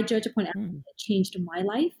 My judge appointed Mm. advocate changed my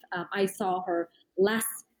life. I saw her less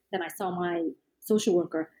than I saw my social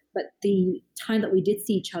worker, but the time that we did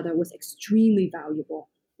see each other was extremely valuable.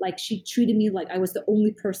 Like she treated me like I was the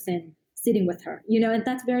only person sitting with her, and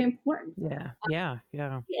that's very important. Yeah. Yeah.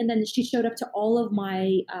 Yeah. And then she showed up to all of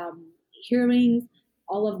my hearings,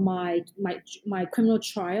 all of my criminal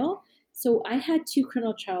trial. So I had two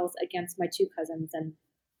criminal trials against my two cousins, and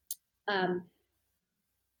um,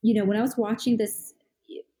 when I was watching this,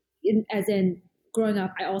 as in growing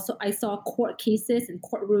up, I saw court cases and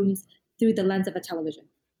courtrooms through the lens of a television,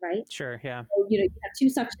 right? Sure. Yeah. So, you have two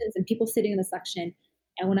sections and people sitting in the section.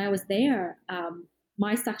 And when I was there,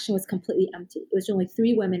 my section was completely empty. It was only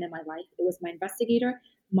three women in my life. It was my investigator,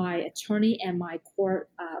 my attorney, and my court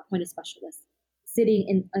appointed specialist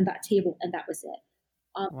sitting in that table, and that was it.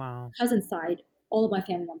 On Wow. my cousin's side, all of my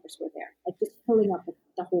family members were there, like just pulling up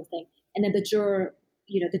the whole thing. And then the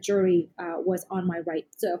jury was on my right.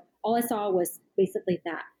 So all I saw was basically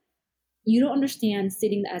that. You don't understand,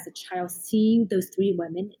 sitting as a child, seeing those three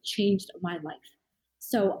women changed my life.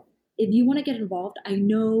 So if you want to get involved, I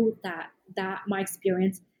know that my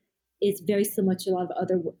experience is very similar to a lot of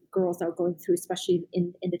other girls that are going through, especially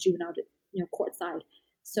in the juvenile court side.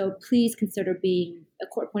 So please consider being a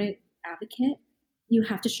court appointed advocate. You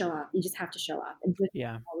have to show up. You just have to show up, and you're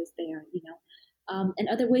Yeah. always there. And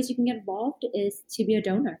other ways you can get involved is to be a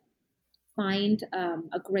donor. Find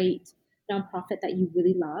a great nonprofit that you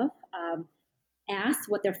really love. Ask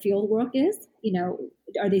what their field work is.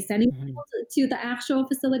 Are they sending Hmm. people to the actual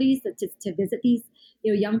facilities to visit these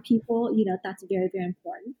young people? That's very, very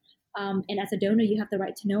important. And as a donor, you have the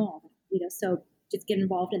right to know all that. So just get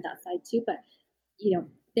involved in that side too. But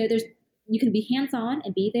there's you can be hands on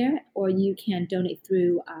and be there, or you can donate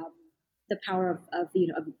through the power of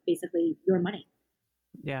basically your money.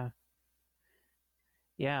 Yeah.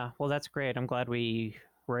 Yeah. Well, that's great. I'm glad we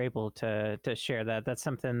were able to share that. That's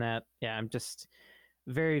something that, yeah, I'm just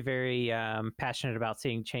very, very passionate about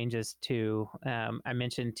seeing changes to. I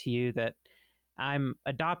mentioned to you that I'm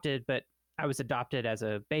adopted, but I was adopted as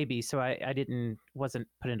a baby, so I didn't wasn't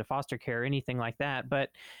put into foster care or anything like that. But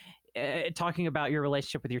talking about your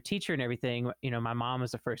relationship with your teacher and everything, my mom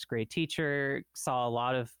was a first grade teacher, saw a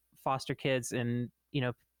lot of foster kids, and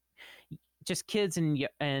just kids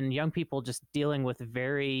and young people just dealing with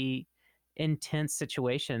very intense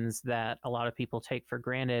situations that a lot of people take for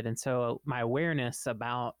granted. And so my awareness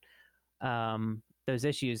about those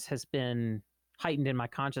issues has been heightened in my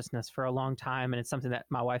consciousness for a long time. And it's something that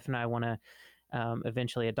my wife and I want to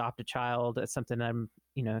eventually adopt a child. It's something that I'm,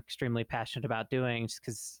 extremely passionate about doing, just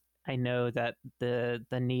because I know that the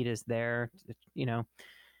need is there to,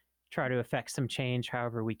 try to affect some change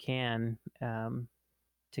however we can,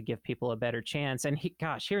 to give people a better chance. And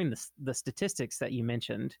gosh, hearing the statistics that you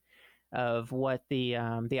mentioned of what the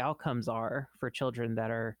outcomes are for children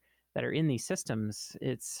that are in these systems,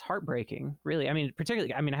 it's heartbreaking, really. I mean,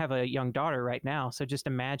 particularly, I have a young daughter right now, so just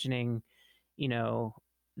imagining,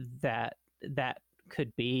 that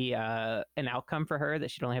could be an outcome for her, that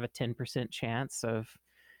she'd only have a 10% chance of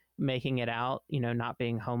making it out, not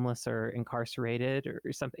being homeless or incarcerated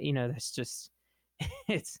or something. That's just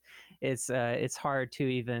it's hard to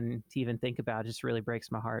even think about. It just really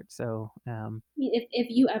breaks my heart. So if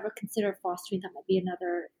you ever consider fostering, that might be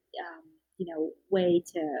another way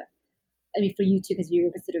to, for you too, because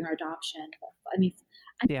you're considering our adoption. But,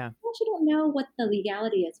 I yeah, actually don't know what the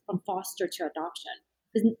legality is from foster to adoption,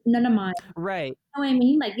 because none of my, right, you know what I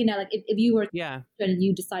mean? Like, like if you were yeah, and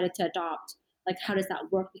you decided to adopt, like, how does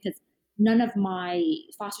that work? Because none of my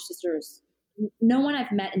foster sisters, no one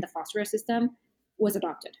I've met in the foster care system was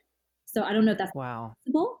adopted. So I don't know if that's wow,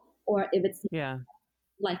 possible or if it's yeah,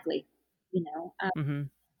 likely, mm-hmm.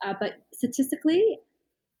 But statistically,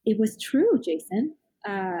 it was true, Jason.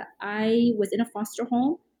 I was in a foster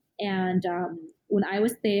home, and when I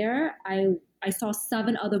was there, I saw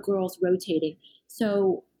 7 other girls rotating.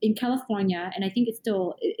 So in California, and I think it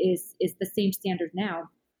still is the same standard now,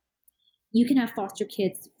 you can have foster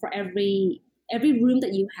kids for every room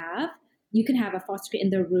that you have. You can have a foster kid in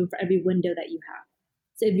their room for every window that you have.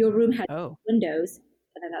 So if your room had Oh, windows,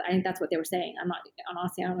 I think that's what they were saying.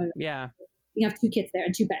 Honestly, I don't know. yeah, You have 2 kids there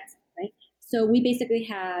and 2 beds, right? So we basically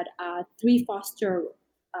had 3 foster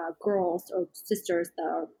girls or sisters that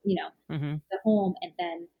are, mm-hmm. the home, and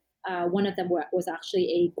then one of them was actually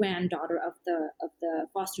a granddaughter of the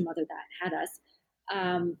foster mother that had us.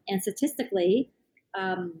 And statistically,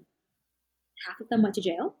 um, half of them went to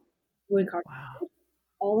jail, were Wow, incarcerated.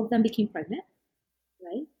 All of them became pregnant,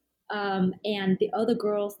 right? And the other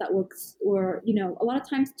girls that were, a lot of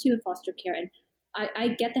times too in foster care. And I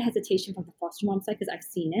get the hesitation from the foster mom side because I've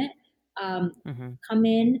seen it. mm-hmm. Come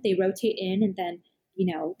in, they rotate in, and then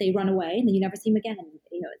they run away, and then you never see them again. And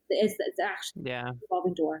it's actually Yeah, a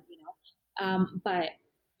revolving door. But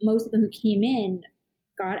most of them who came in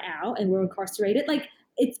got out and were incarcerated. Like,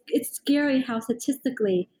 it's scary how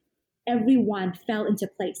statistically everyone fell into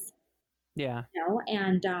place. yeah,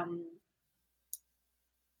 And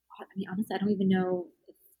honestly, I don't even know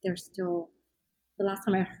if they're still. The last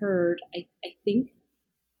time I heard, I think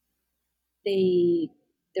they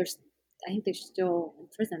there's I think they're still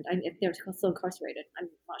imprisoned. If they're still incarcerated, I'm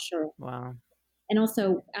not sure. wow, And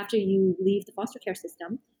also, after you leave the foster care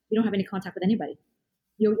system, you don't have any contact with anybody.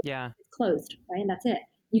 yeah, It's closed, right? And that's it.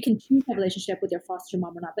 You can choose to have a relationship with your foster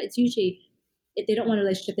mom or not, but it's usually, if they don't want a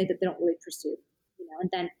relationship, they don't really pursue. And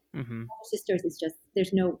then mm-hmm. sisters is just,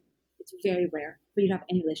 it's very rare for you to have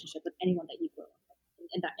any relationship with anyone that you grew up with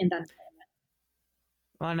in that environment.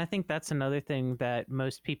 Well, and I think that's another thing that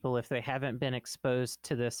most people, if they haven't been exposed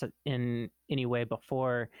to this in any way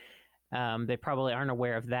before, they probably aren't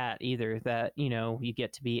aware of that either. That you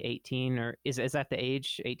get to be 18, or is that the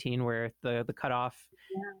age 18 where the cutoff?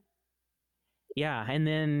 Yeah. Yeah, and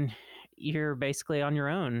then you're basically on your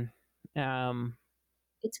own.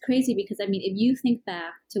 It's crazy because if you think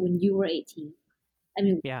back to when you were 18,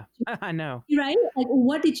 Yeah, I know. right? Like,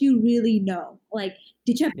 what did you really know? Like,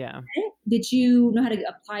 did you have Yeah, credit? Did you know how to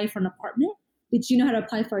apply for an apartment? Did you know how to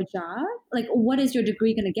apply for a job? Like, what is your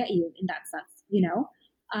degree going to get you in that sense?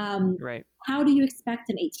 right. How do you expect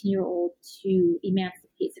an 18-year-old to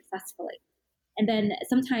emancipate successfully? And then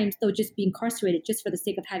sometimes they'll just be incarcerated just for the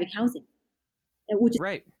sake of having housing, which is,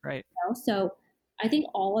 Right, right. so I think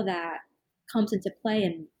all of that comes into play,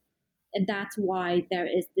 and that's why there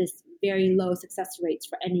is this very low success rates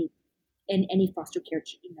for any foster care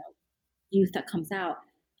youth that comes out.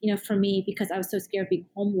 For me, because I was so scared of being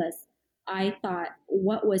homeless, I thought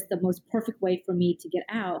what was the most perfect way for me to get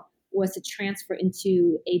out was to transfer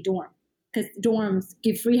into a dorm, because dorms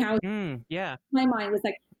give free housing. Yeah. My mind was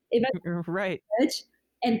like, if I Right. rich,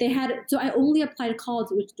 and they had, so I only applied to college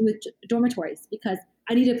with dormitories because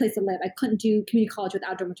I needed a place to live. I couldn't do community college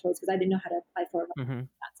without dormitories because I didn't know how to apply for it. Mm-hmm.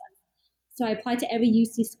 So I applied to every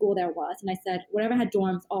UC school there was, and I said, whatever had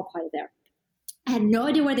dorms, I'll apply there. I had no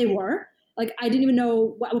idea where they were. Like, I didn't even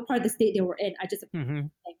know what part of the state they were in. I just Mm-hmm.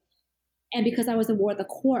 And because I was a ward of the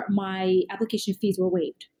court, my application fees were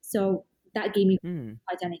waived. So that gave me Mm.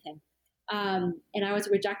 to anything. And I was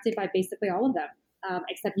rejected by basically all of them,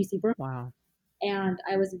 except UC Berkeley. Wow. And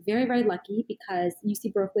I was very, very lucky because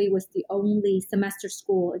UC Berkeley was the only semester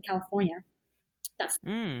school in California. That's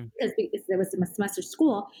because there was a semester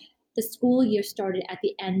school. The school year started at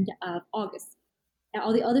the end of August. And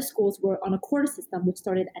all the other schools were on a quarter system, which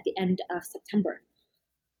started at the end of September.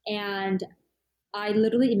 And I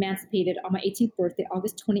literally emancipated on my 18th birthday,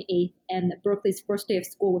 August 28th, and Berkeley's first day of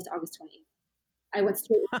school was August 28th. I went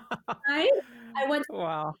straight. I went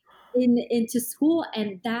Wow. into school,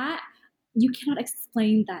 and that you cannot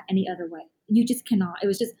explain that any other way. You just cannot. It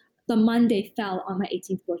was just the Monday fell on my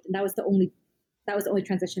 18th birthday, and that was the only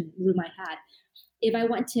transition room I had. If I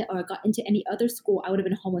went to or got into any other school, I would have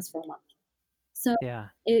been homeless for a month. So Yeah.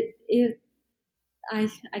 I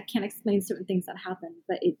can't explain certain things that happened,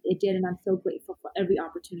 but it did, and I'm so grateful for every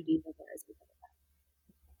opportunity that there is because of that.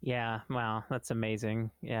 Yeah. Wow. That's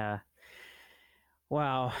amazing. Yeah.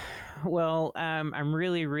 Wow. Well, I'm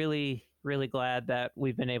really, really, really glad that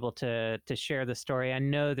we've been able to share the story. I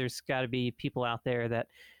know there's got to be people out there that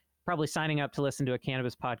probably signing up to listen to a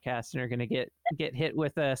cannabis podcast and are going to get hit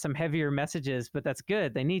with some heavier messages, but that's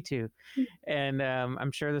good. They need to. And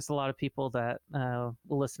I'm sure there's a lot of people that will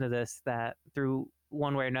listen to this that through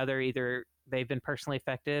one way or another, either they've been personally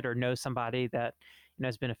affected or know somebody that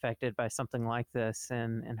has been affected by something like this.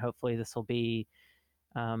 And hopefully this will be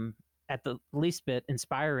at the least bit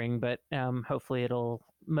inspiring, but hopefully it'll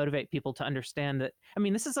motivate people to understand that. I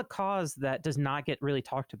mean, this is a cause that does not get really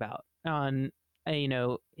talked about on,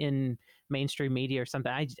 in mainstream media or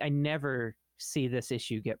something. I never see this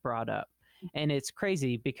issue get brought up. And it's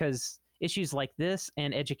crazy because issues like this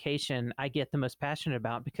and education, I get the most passionate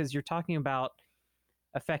about because you're talking about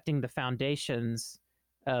affecting the foundations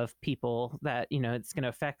of people that, it's going to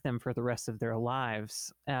affect them for the rest of their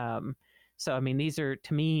lives. So, I mean, these are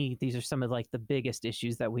some of like the biggest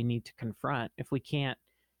issues that we need to confront. If we can't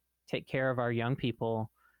take care of our young people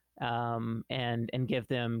and give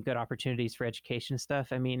them good opportunities for education and stuff,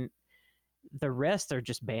 I mean, the rest are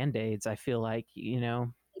just Band-Aids, I feel like, Exactly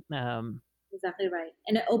right.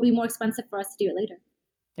 And it'll be more expensive for us to do it later.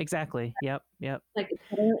 Exactly. Yep. Like it's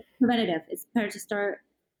better preventative. It's better to start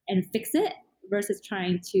and fix it versus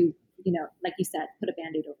trying to, like you said, put a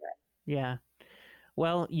Band-Aid over it. Yeah.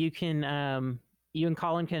 Well, you and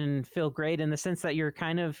Colin can feel great in the sense that you're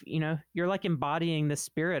kind of, you're like embodying the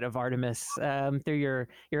spirit of Artemis through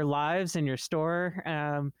your lives and your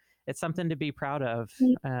store. It's something to be proud of.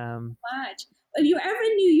 Thank you so much. If you're ever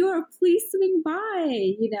in New York, please swing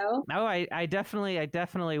by, Oh, I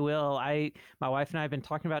definitely will. My wife and I have been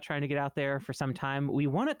talking about trying to get out there for some time. We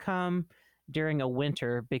want to come during a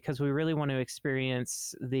winter because we really want to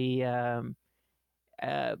experience the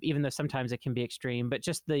even though sometimes it can be extreme, but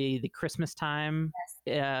just the Christmas time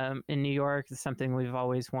in New York is something we've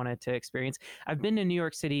always wanted to experience. I've been to New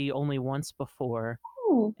York City only once before,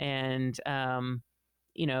 and I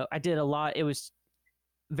did a lot. It was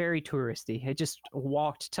very touristy. I just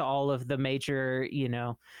walked to all of the major,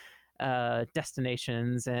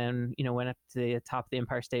 destinations, and went up to the top of the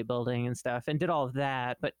Empire State Building and stuff, and did all of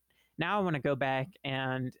that. But now I want to go back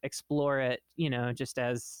and explore it, just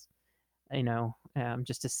as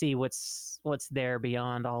just to see what's there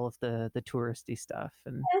beyond all of the touristy stuff.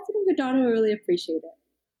 And I think your daughter will really appreciate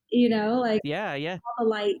it. Like yeah, all the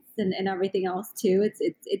lights and everything else too.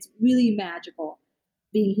 It's really magical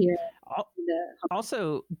being here.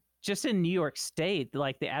 Also, just in New York State,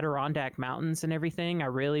 like the Adirondack Mountains and everything, I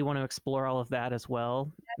really want to explore all of that as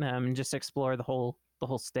well. And just explore the whole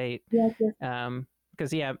state. Yes.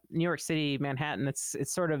 Because New York City, Manhattan, it's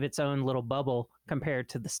sort of its own little bubble compared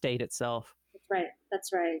to the state itself.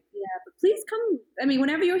 That's right. Yeah, but please come. I mean,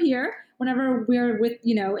 whenever you're here, whenever we're with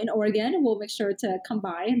in Oregon, we'll make sure to come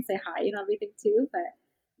by and say hi and everything too. But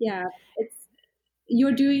yeah,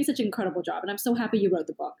 you're doing such an incredible job, and I'm so happy you wrote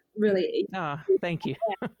the book. Really. Thank you.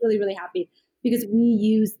 Yeah, really, really happy because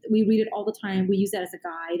we read it all the time. We use that as a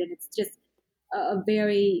guide, and it's just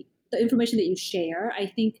the information that you share. I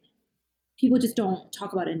think people just don't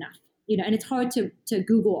talk about it enough, and it's hard to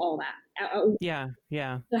Google all that. Yeah.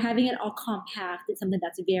 So having it all compact and something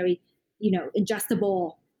that's very,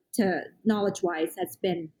 ingestible to knowledge-wise has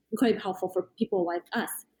been incredibly helpful for people like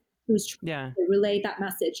us who's trying to relay that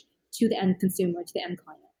message to the end consumer, to the end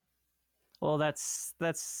client. Well, that's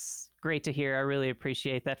great to hear. I really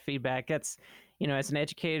appreciate that feedback. That's, as an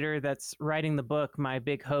educator that's writing the book, my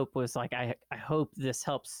big hope was like, I hope this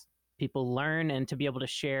helps people learn and to be able to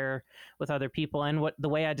share with other people. And the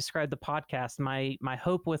way I described the podcast, my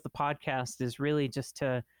hope with the podcast is really just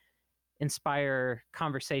to inspire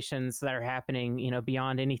conversations that are happening,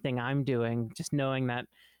 beyond anything I'm doing, just knowing that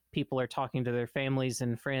people are talking to their families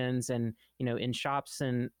and friends and, in shops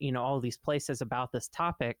and, all these places about this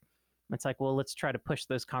topic. It's like, well, let's try to push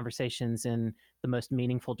those conversations in the most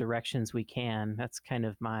meaningful directions we can. That's kind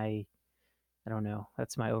of I don't know,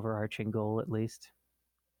 that's my overarching goal, at least.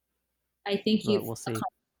 I think But we'll see.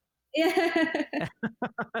 Yeah.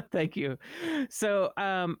 Thank you. So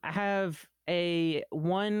I have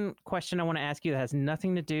one question I want to ask you that has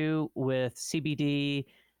nothing to do with CBD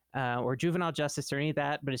or juvenile justice or any of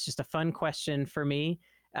that, but it's just a fun question for me.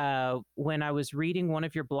 When I was reading one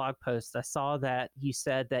of your blog posts, I saw that you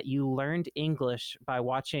said that you learned English by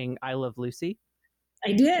watching I Love Lucy.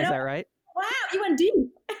 I did. Is that right? Wow, you went deep.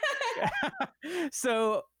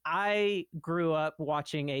 So I grew up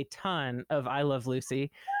watching a ton of I Love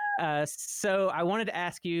Lucy. So I wanted to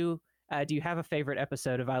ask you, do you have a favorite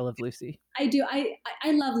episode of I Love Lucy? I do. I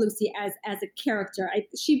love Lucy as a character.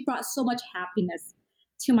 She brought so much happiness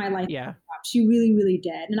to my life. Yeah. She really, really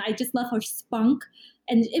did. And I just love her spunk.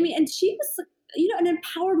 And I mean, and she was, an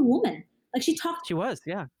empowered woman. Like she talked. She was,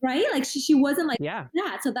 yeah. Right? Like she wasn't like yeah.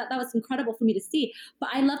 that. So that was incredible for me to see. But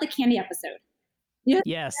I love the candy episode.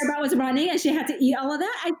 Yes. Everybody was running and she had to eat all of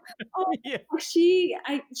that. Yeah. She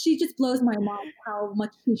just blows my mind how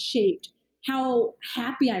much she shaped how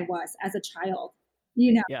happy I was as a child.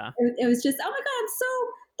 Yeah. It was just, oh my God,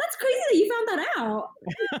 that's crazy that you found that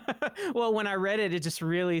out. Well, when I read it, it just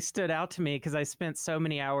really stood out to me because I spent so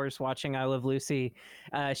many hours watching I Love Lucy.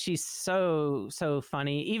 She's so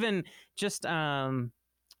funny. Even just was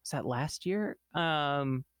that last year?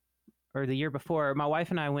 Or the year before, my wife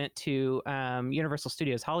and I went to Universal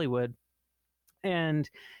Studios Hollywood, and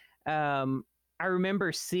I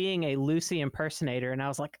remember seeing a Lucy impersonator, and I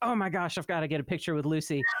was like, "Oh my gosh, I've got to get a picture with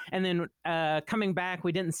Lucy." And then coming back,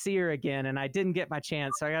 we didn't see her again, and I didn't get my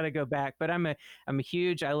chance, so I got to go back. But I'm a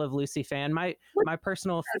huge I Love Lucy fan. My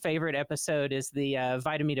personal favorite episode is the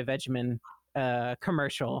Vitamita Vegemin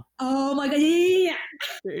commercial. Oh my God, yeah.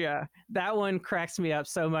 Yeah, that one cracks me up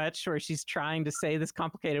so much, where she's trying to say this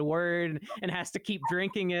complicated word and has to keep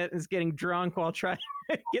drinking it, is getting drunk while trying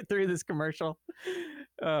to get through this commercial.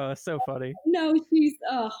 Oh, so funny. No,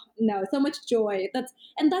 so much joy. That's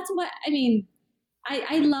what I mean.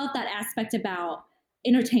 I love that aspect about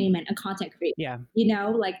entertainment and content creation. Yeah.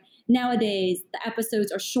 Like nowadays the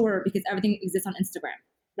episodes are shorter because everything exists on Instagram,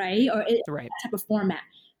 right? Or right. that type of format.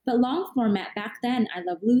 But long format back then, I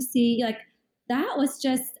Love Lucy, like that was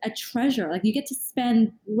just a treasure. Like you get to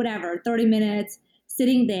spend 30 minutes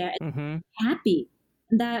sitting there and happy.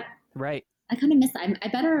 And that right. I kind of miss that. I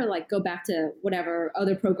better like go back to whatever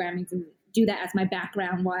other programming and do that as my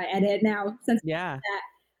background while I edit now. Since I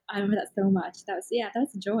remember that so much. That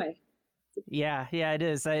was a joy. Yeah, it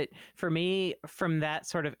is. For me, from that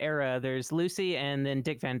sort of era, there's Lucy and then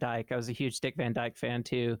Dick Van Dyke. I was a huge Dick Van Dyke fan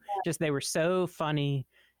too. Yeah. Just they were so funny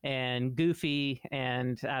and goofy,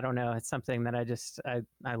 and I don't know, it's something that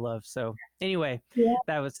I love. So anyway,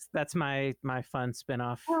 that's my fun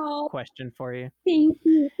spinoff question for you. Thank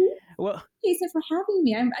you. Well, Jason, for having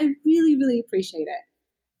me. I really, really appreciate it.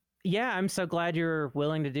 Yeah, I'm so glad you're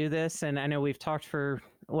willing to do this. And I know we've talked for,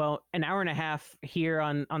 an hour and a half here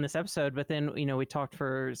on this episode, but then, we talked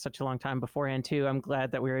for such a long time beforehand too. I'm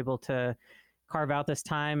glad that we were able to carve out this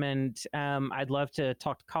time, and I'd love to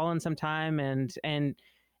talk to Colin sometime and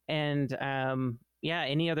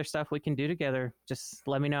any other stuff we can do together. Just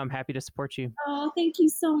let me know. I'm happy to support you. Oh, thank you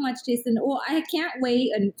so much, Jason. Well, I can't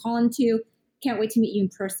wait, and Colin too. Can't wait to meet you in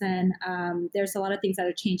person. There's a lot of things that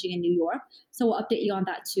are changing in New York, so we'll update you on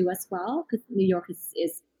that too as well, because New York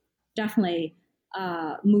is definitely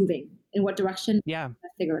moving in what direction. Yeah,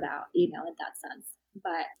 figure it out, in that sense.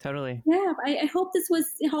 But totally. Yeah, I hope this was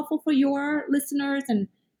helpful for your listeners, and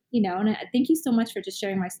and thank you so much for just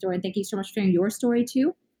sharing my story, and thank you so much for sharing your story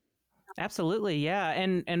too. Absolutely. Yeah.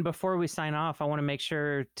 And before we sign off, I want to make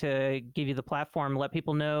sure to give you the platform, let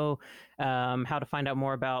people know how to find out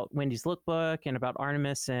more about Wendy's lookbook and about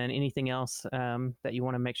Artemis and anything else that you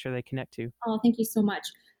want to make sure they connect to. Oh, thank you so much.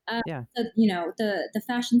 Yeah. So, the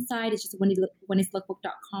fashion side is just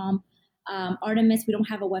wendyslookbook.com. Artemis, we don't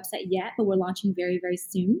have a website yet, but we're launching very, very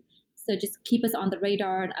soon. So just keep us on the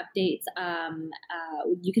radar and updates.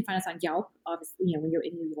 You can find us on Yelp, obviously, when you're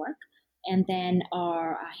in New York. And then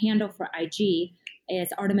our handle for IG is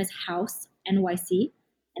Artemis House NYC.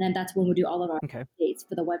 And then that's when we do all of our updates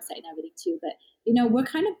for the website and everything too. But, we're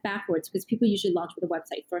kind of backwards because people usually launch with the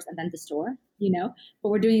website first and then the store, but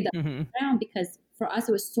we're doing that around because for us,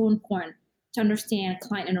 it was so important to understand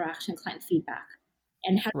client interaction, client feedback,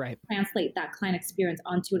 and how to translate that client experience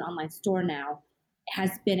onto an online store now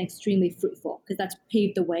has been extremely fruitful because that's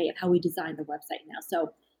paved the way of how we design the website now.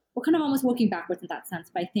 So we're kind of almost working backwards in that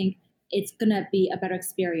sense. But I think it's going to be a better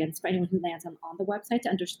experience for anyone who lands on the website to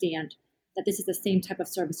understand that this is the same type of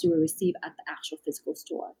service you will receive at the actual physical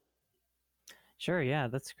store. Sure, yeah,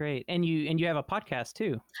 that's great. And you have a podcast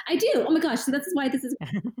too. I do. Oh my gosh, so that's why this is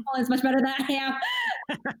it's much better than I am.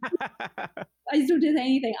 I just don't do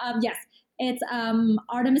anything. Yes, it's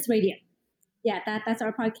Artemis Radio. Yeah, that's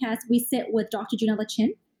our podcast. We sit with Dr. Janella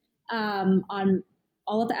Chin on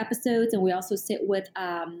all of the episodes, and we also sit with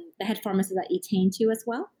the head pharmacist at Etain too as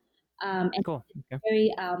well. And cool. Okay.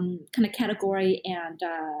 Very kind of category and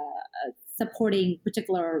supporting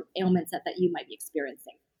particular ailments that you might be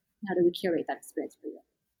experiencing. How do we curate that experience for you?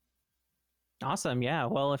 Awesome. Yeah.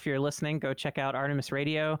 Well, if you're listening, go check out Artemis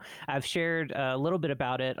Radio. I've shared a little bit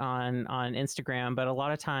about it on Instagram, but a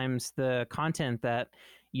lot of times the content that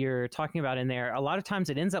you're talking about in there, a lot of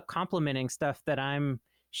times it ends up complementing stuff that I'm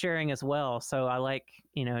sharing as well. So I like,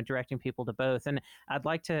 directing people to both. And I'd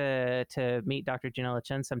like to meet Dr. Janella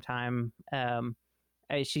Chen sometime. I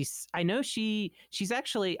know she's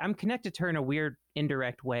actually, I'm connected to her in a weird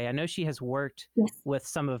indirect way. I know she has worked with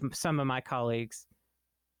some of my colleagues.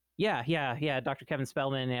 Yeah. Dr. Kevin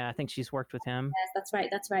Spellman. Yeah, I think she's worked with him. Yes,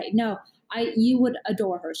 that's right. No, you would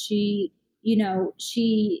adore her. She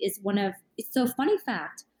is one of. It's so funny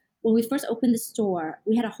fact. When we first opened the store,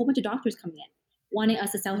 we had a whole bunch of doctors coming in wanting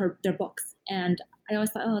us to sell their books, and I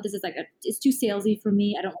always thought, oh, this is it's too salesy for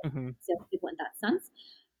me. I don't like salespeople in that sense.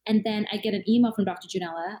 And then I get an email from Dr.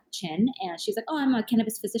 Janella Chin, and she's like, oh, I'm a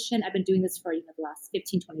cannabis physician. I've been doing this for the last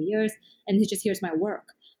 15, 20 years, and here's my work.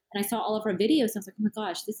 And I saw all of her videos, and I was like, oh my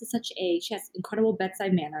gosh, this is she has incredible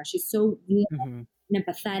bedside manner. She's so and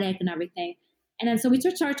empathetic and everything. And then so we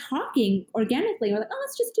started talking organically. We're like, oh,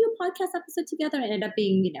 let's just do a podcast episode together. And it ended up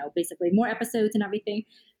being, basically more episodes and everything.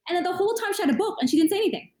 And then the whole time she had a book and she didn't say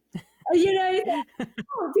anything.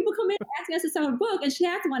 People come in asking us to sell a book, and she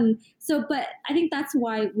has one. So, but I think that's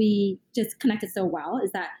why we just connected so well,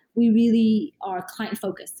 is that we really are client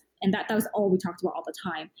focused. And that was all we talked about all the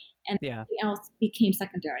time. And everything else became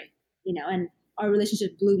secondary, and our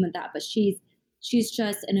relationship bloomed in that. But she's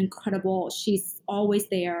just an incredible, she's always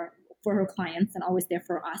there for her clients and always there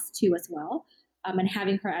for us too as well. And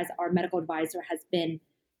having her as our medical advisor has been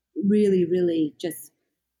really, really just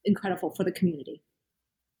incredible for the community.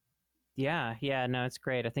 Yeah, no, it's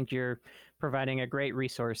great. I think you're providing a great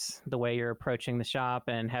resource the way you're approaching the shop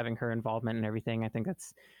and having her involvement and everything. I think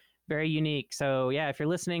that's very unique. So yeah, if you're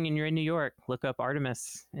listening and you're in New York, look up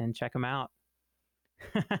Artemis and check them out.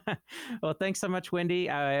 Well, thanks so much, Wendy.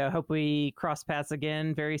 I hope we cross paths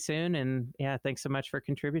again very soon. And yeah, thanks so much for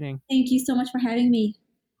contributing. Thank you so much for having me.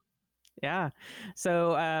 Yeah.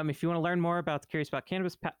 So if you want to learn more about the Curious About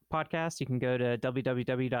Cannabis podcast, you can go to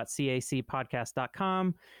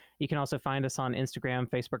www.cacpodcast.com. You can also find us on Instagram,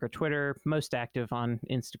 Facebook, or Twitter. Most active on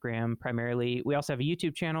Instagram primarily. We also have a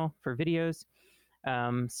YouTube channel for videos.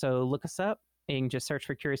 So look us up and just search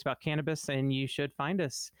for Curious About Cannabis and you should find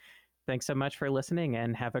us. Thanks so much for listening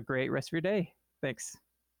and have a great rest of your day. Thanks.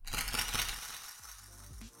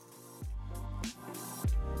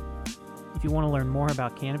 If you want to learn more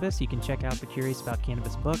about cannabis, you can check out the Curious About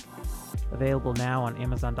Cannabis book, available now on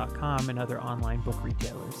Amazon.com and other online book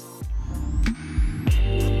retailers.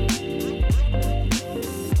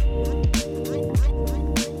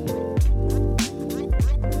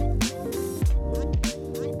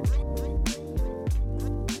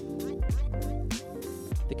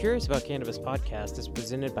 The Curious About Cannabis podcast is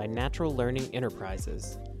presented by Natural Learning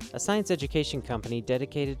Enterprises, a science education company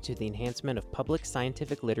dedicated to the enhancement of public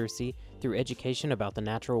scientific literacy through education about the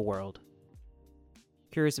natural world.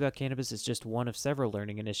 Curious About Cannabis is just one of several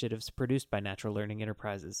learning initiatives produced by Natural Learning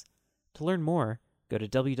Enterprises. To learn more, go to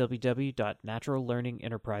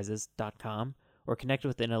www.naturallearningenterprises.com or connect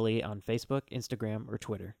with NLE on Facebook, Instagram, or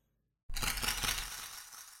Twitter.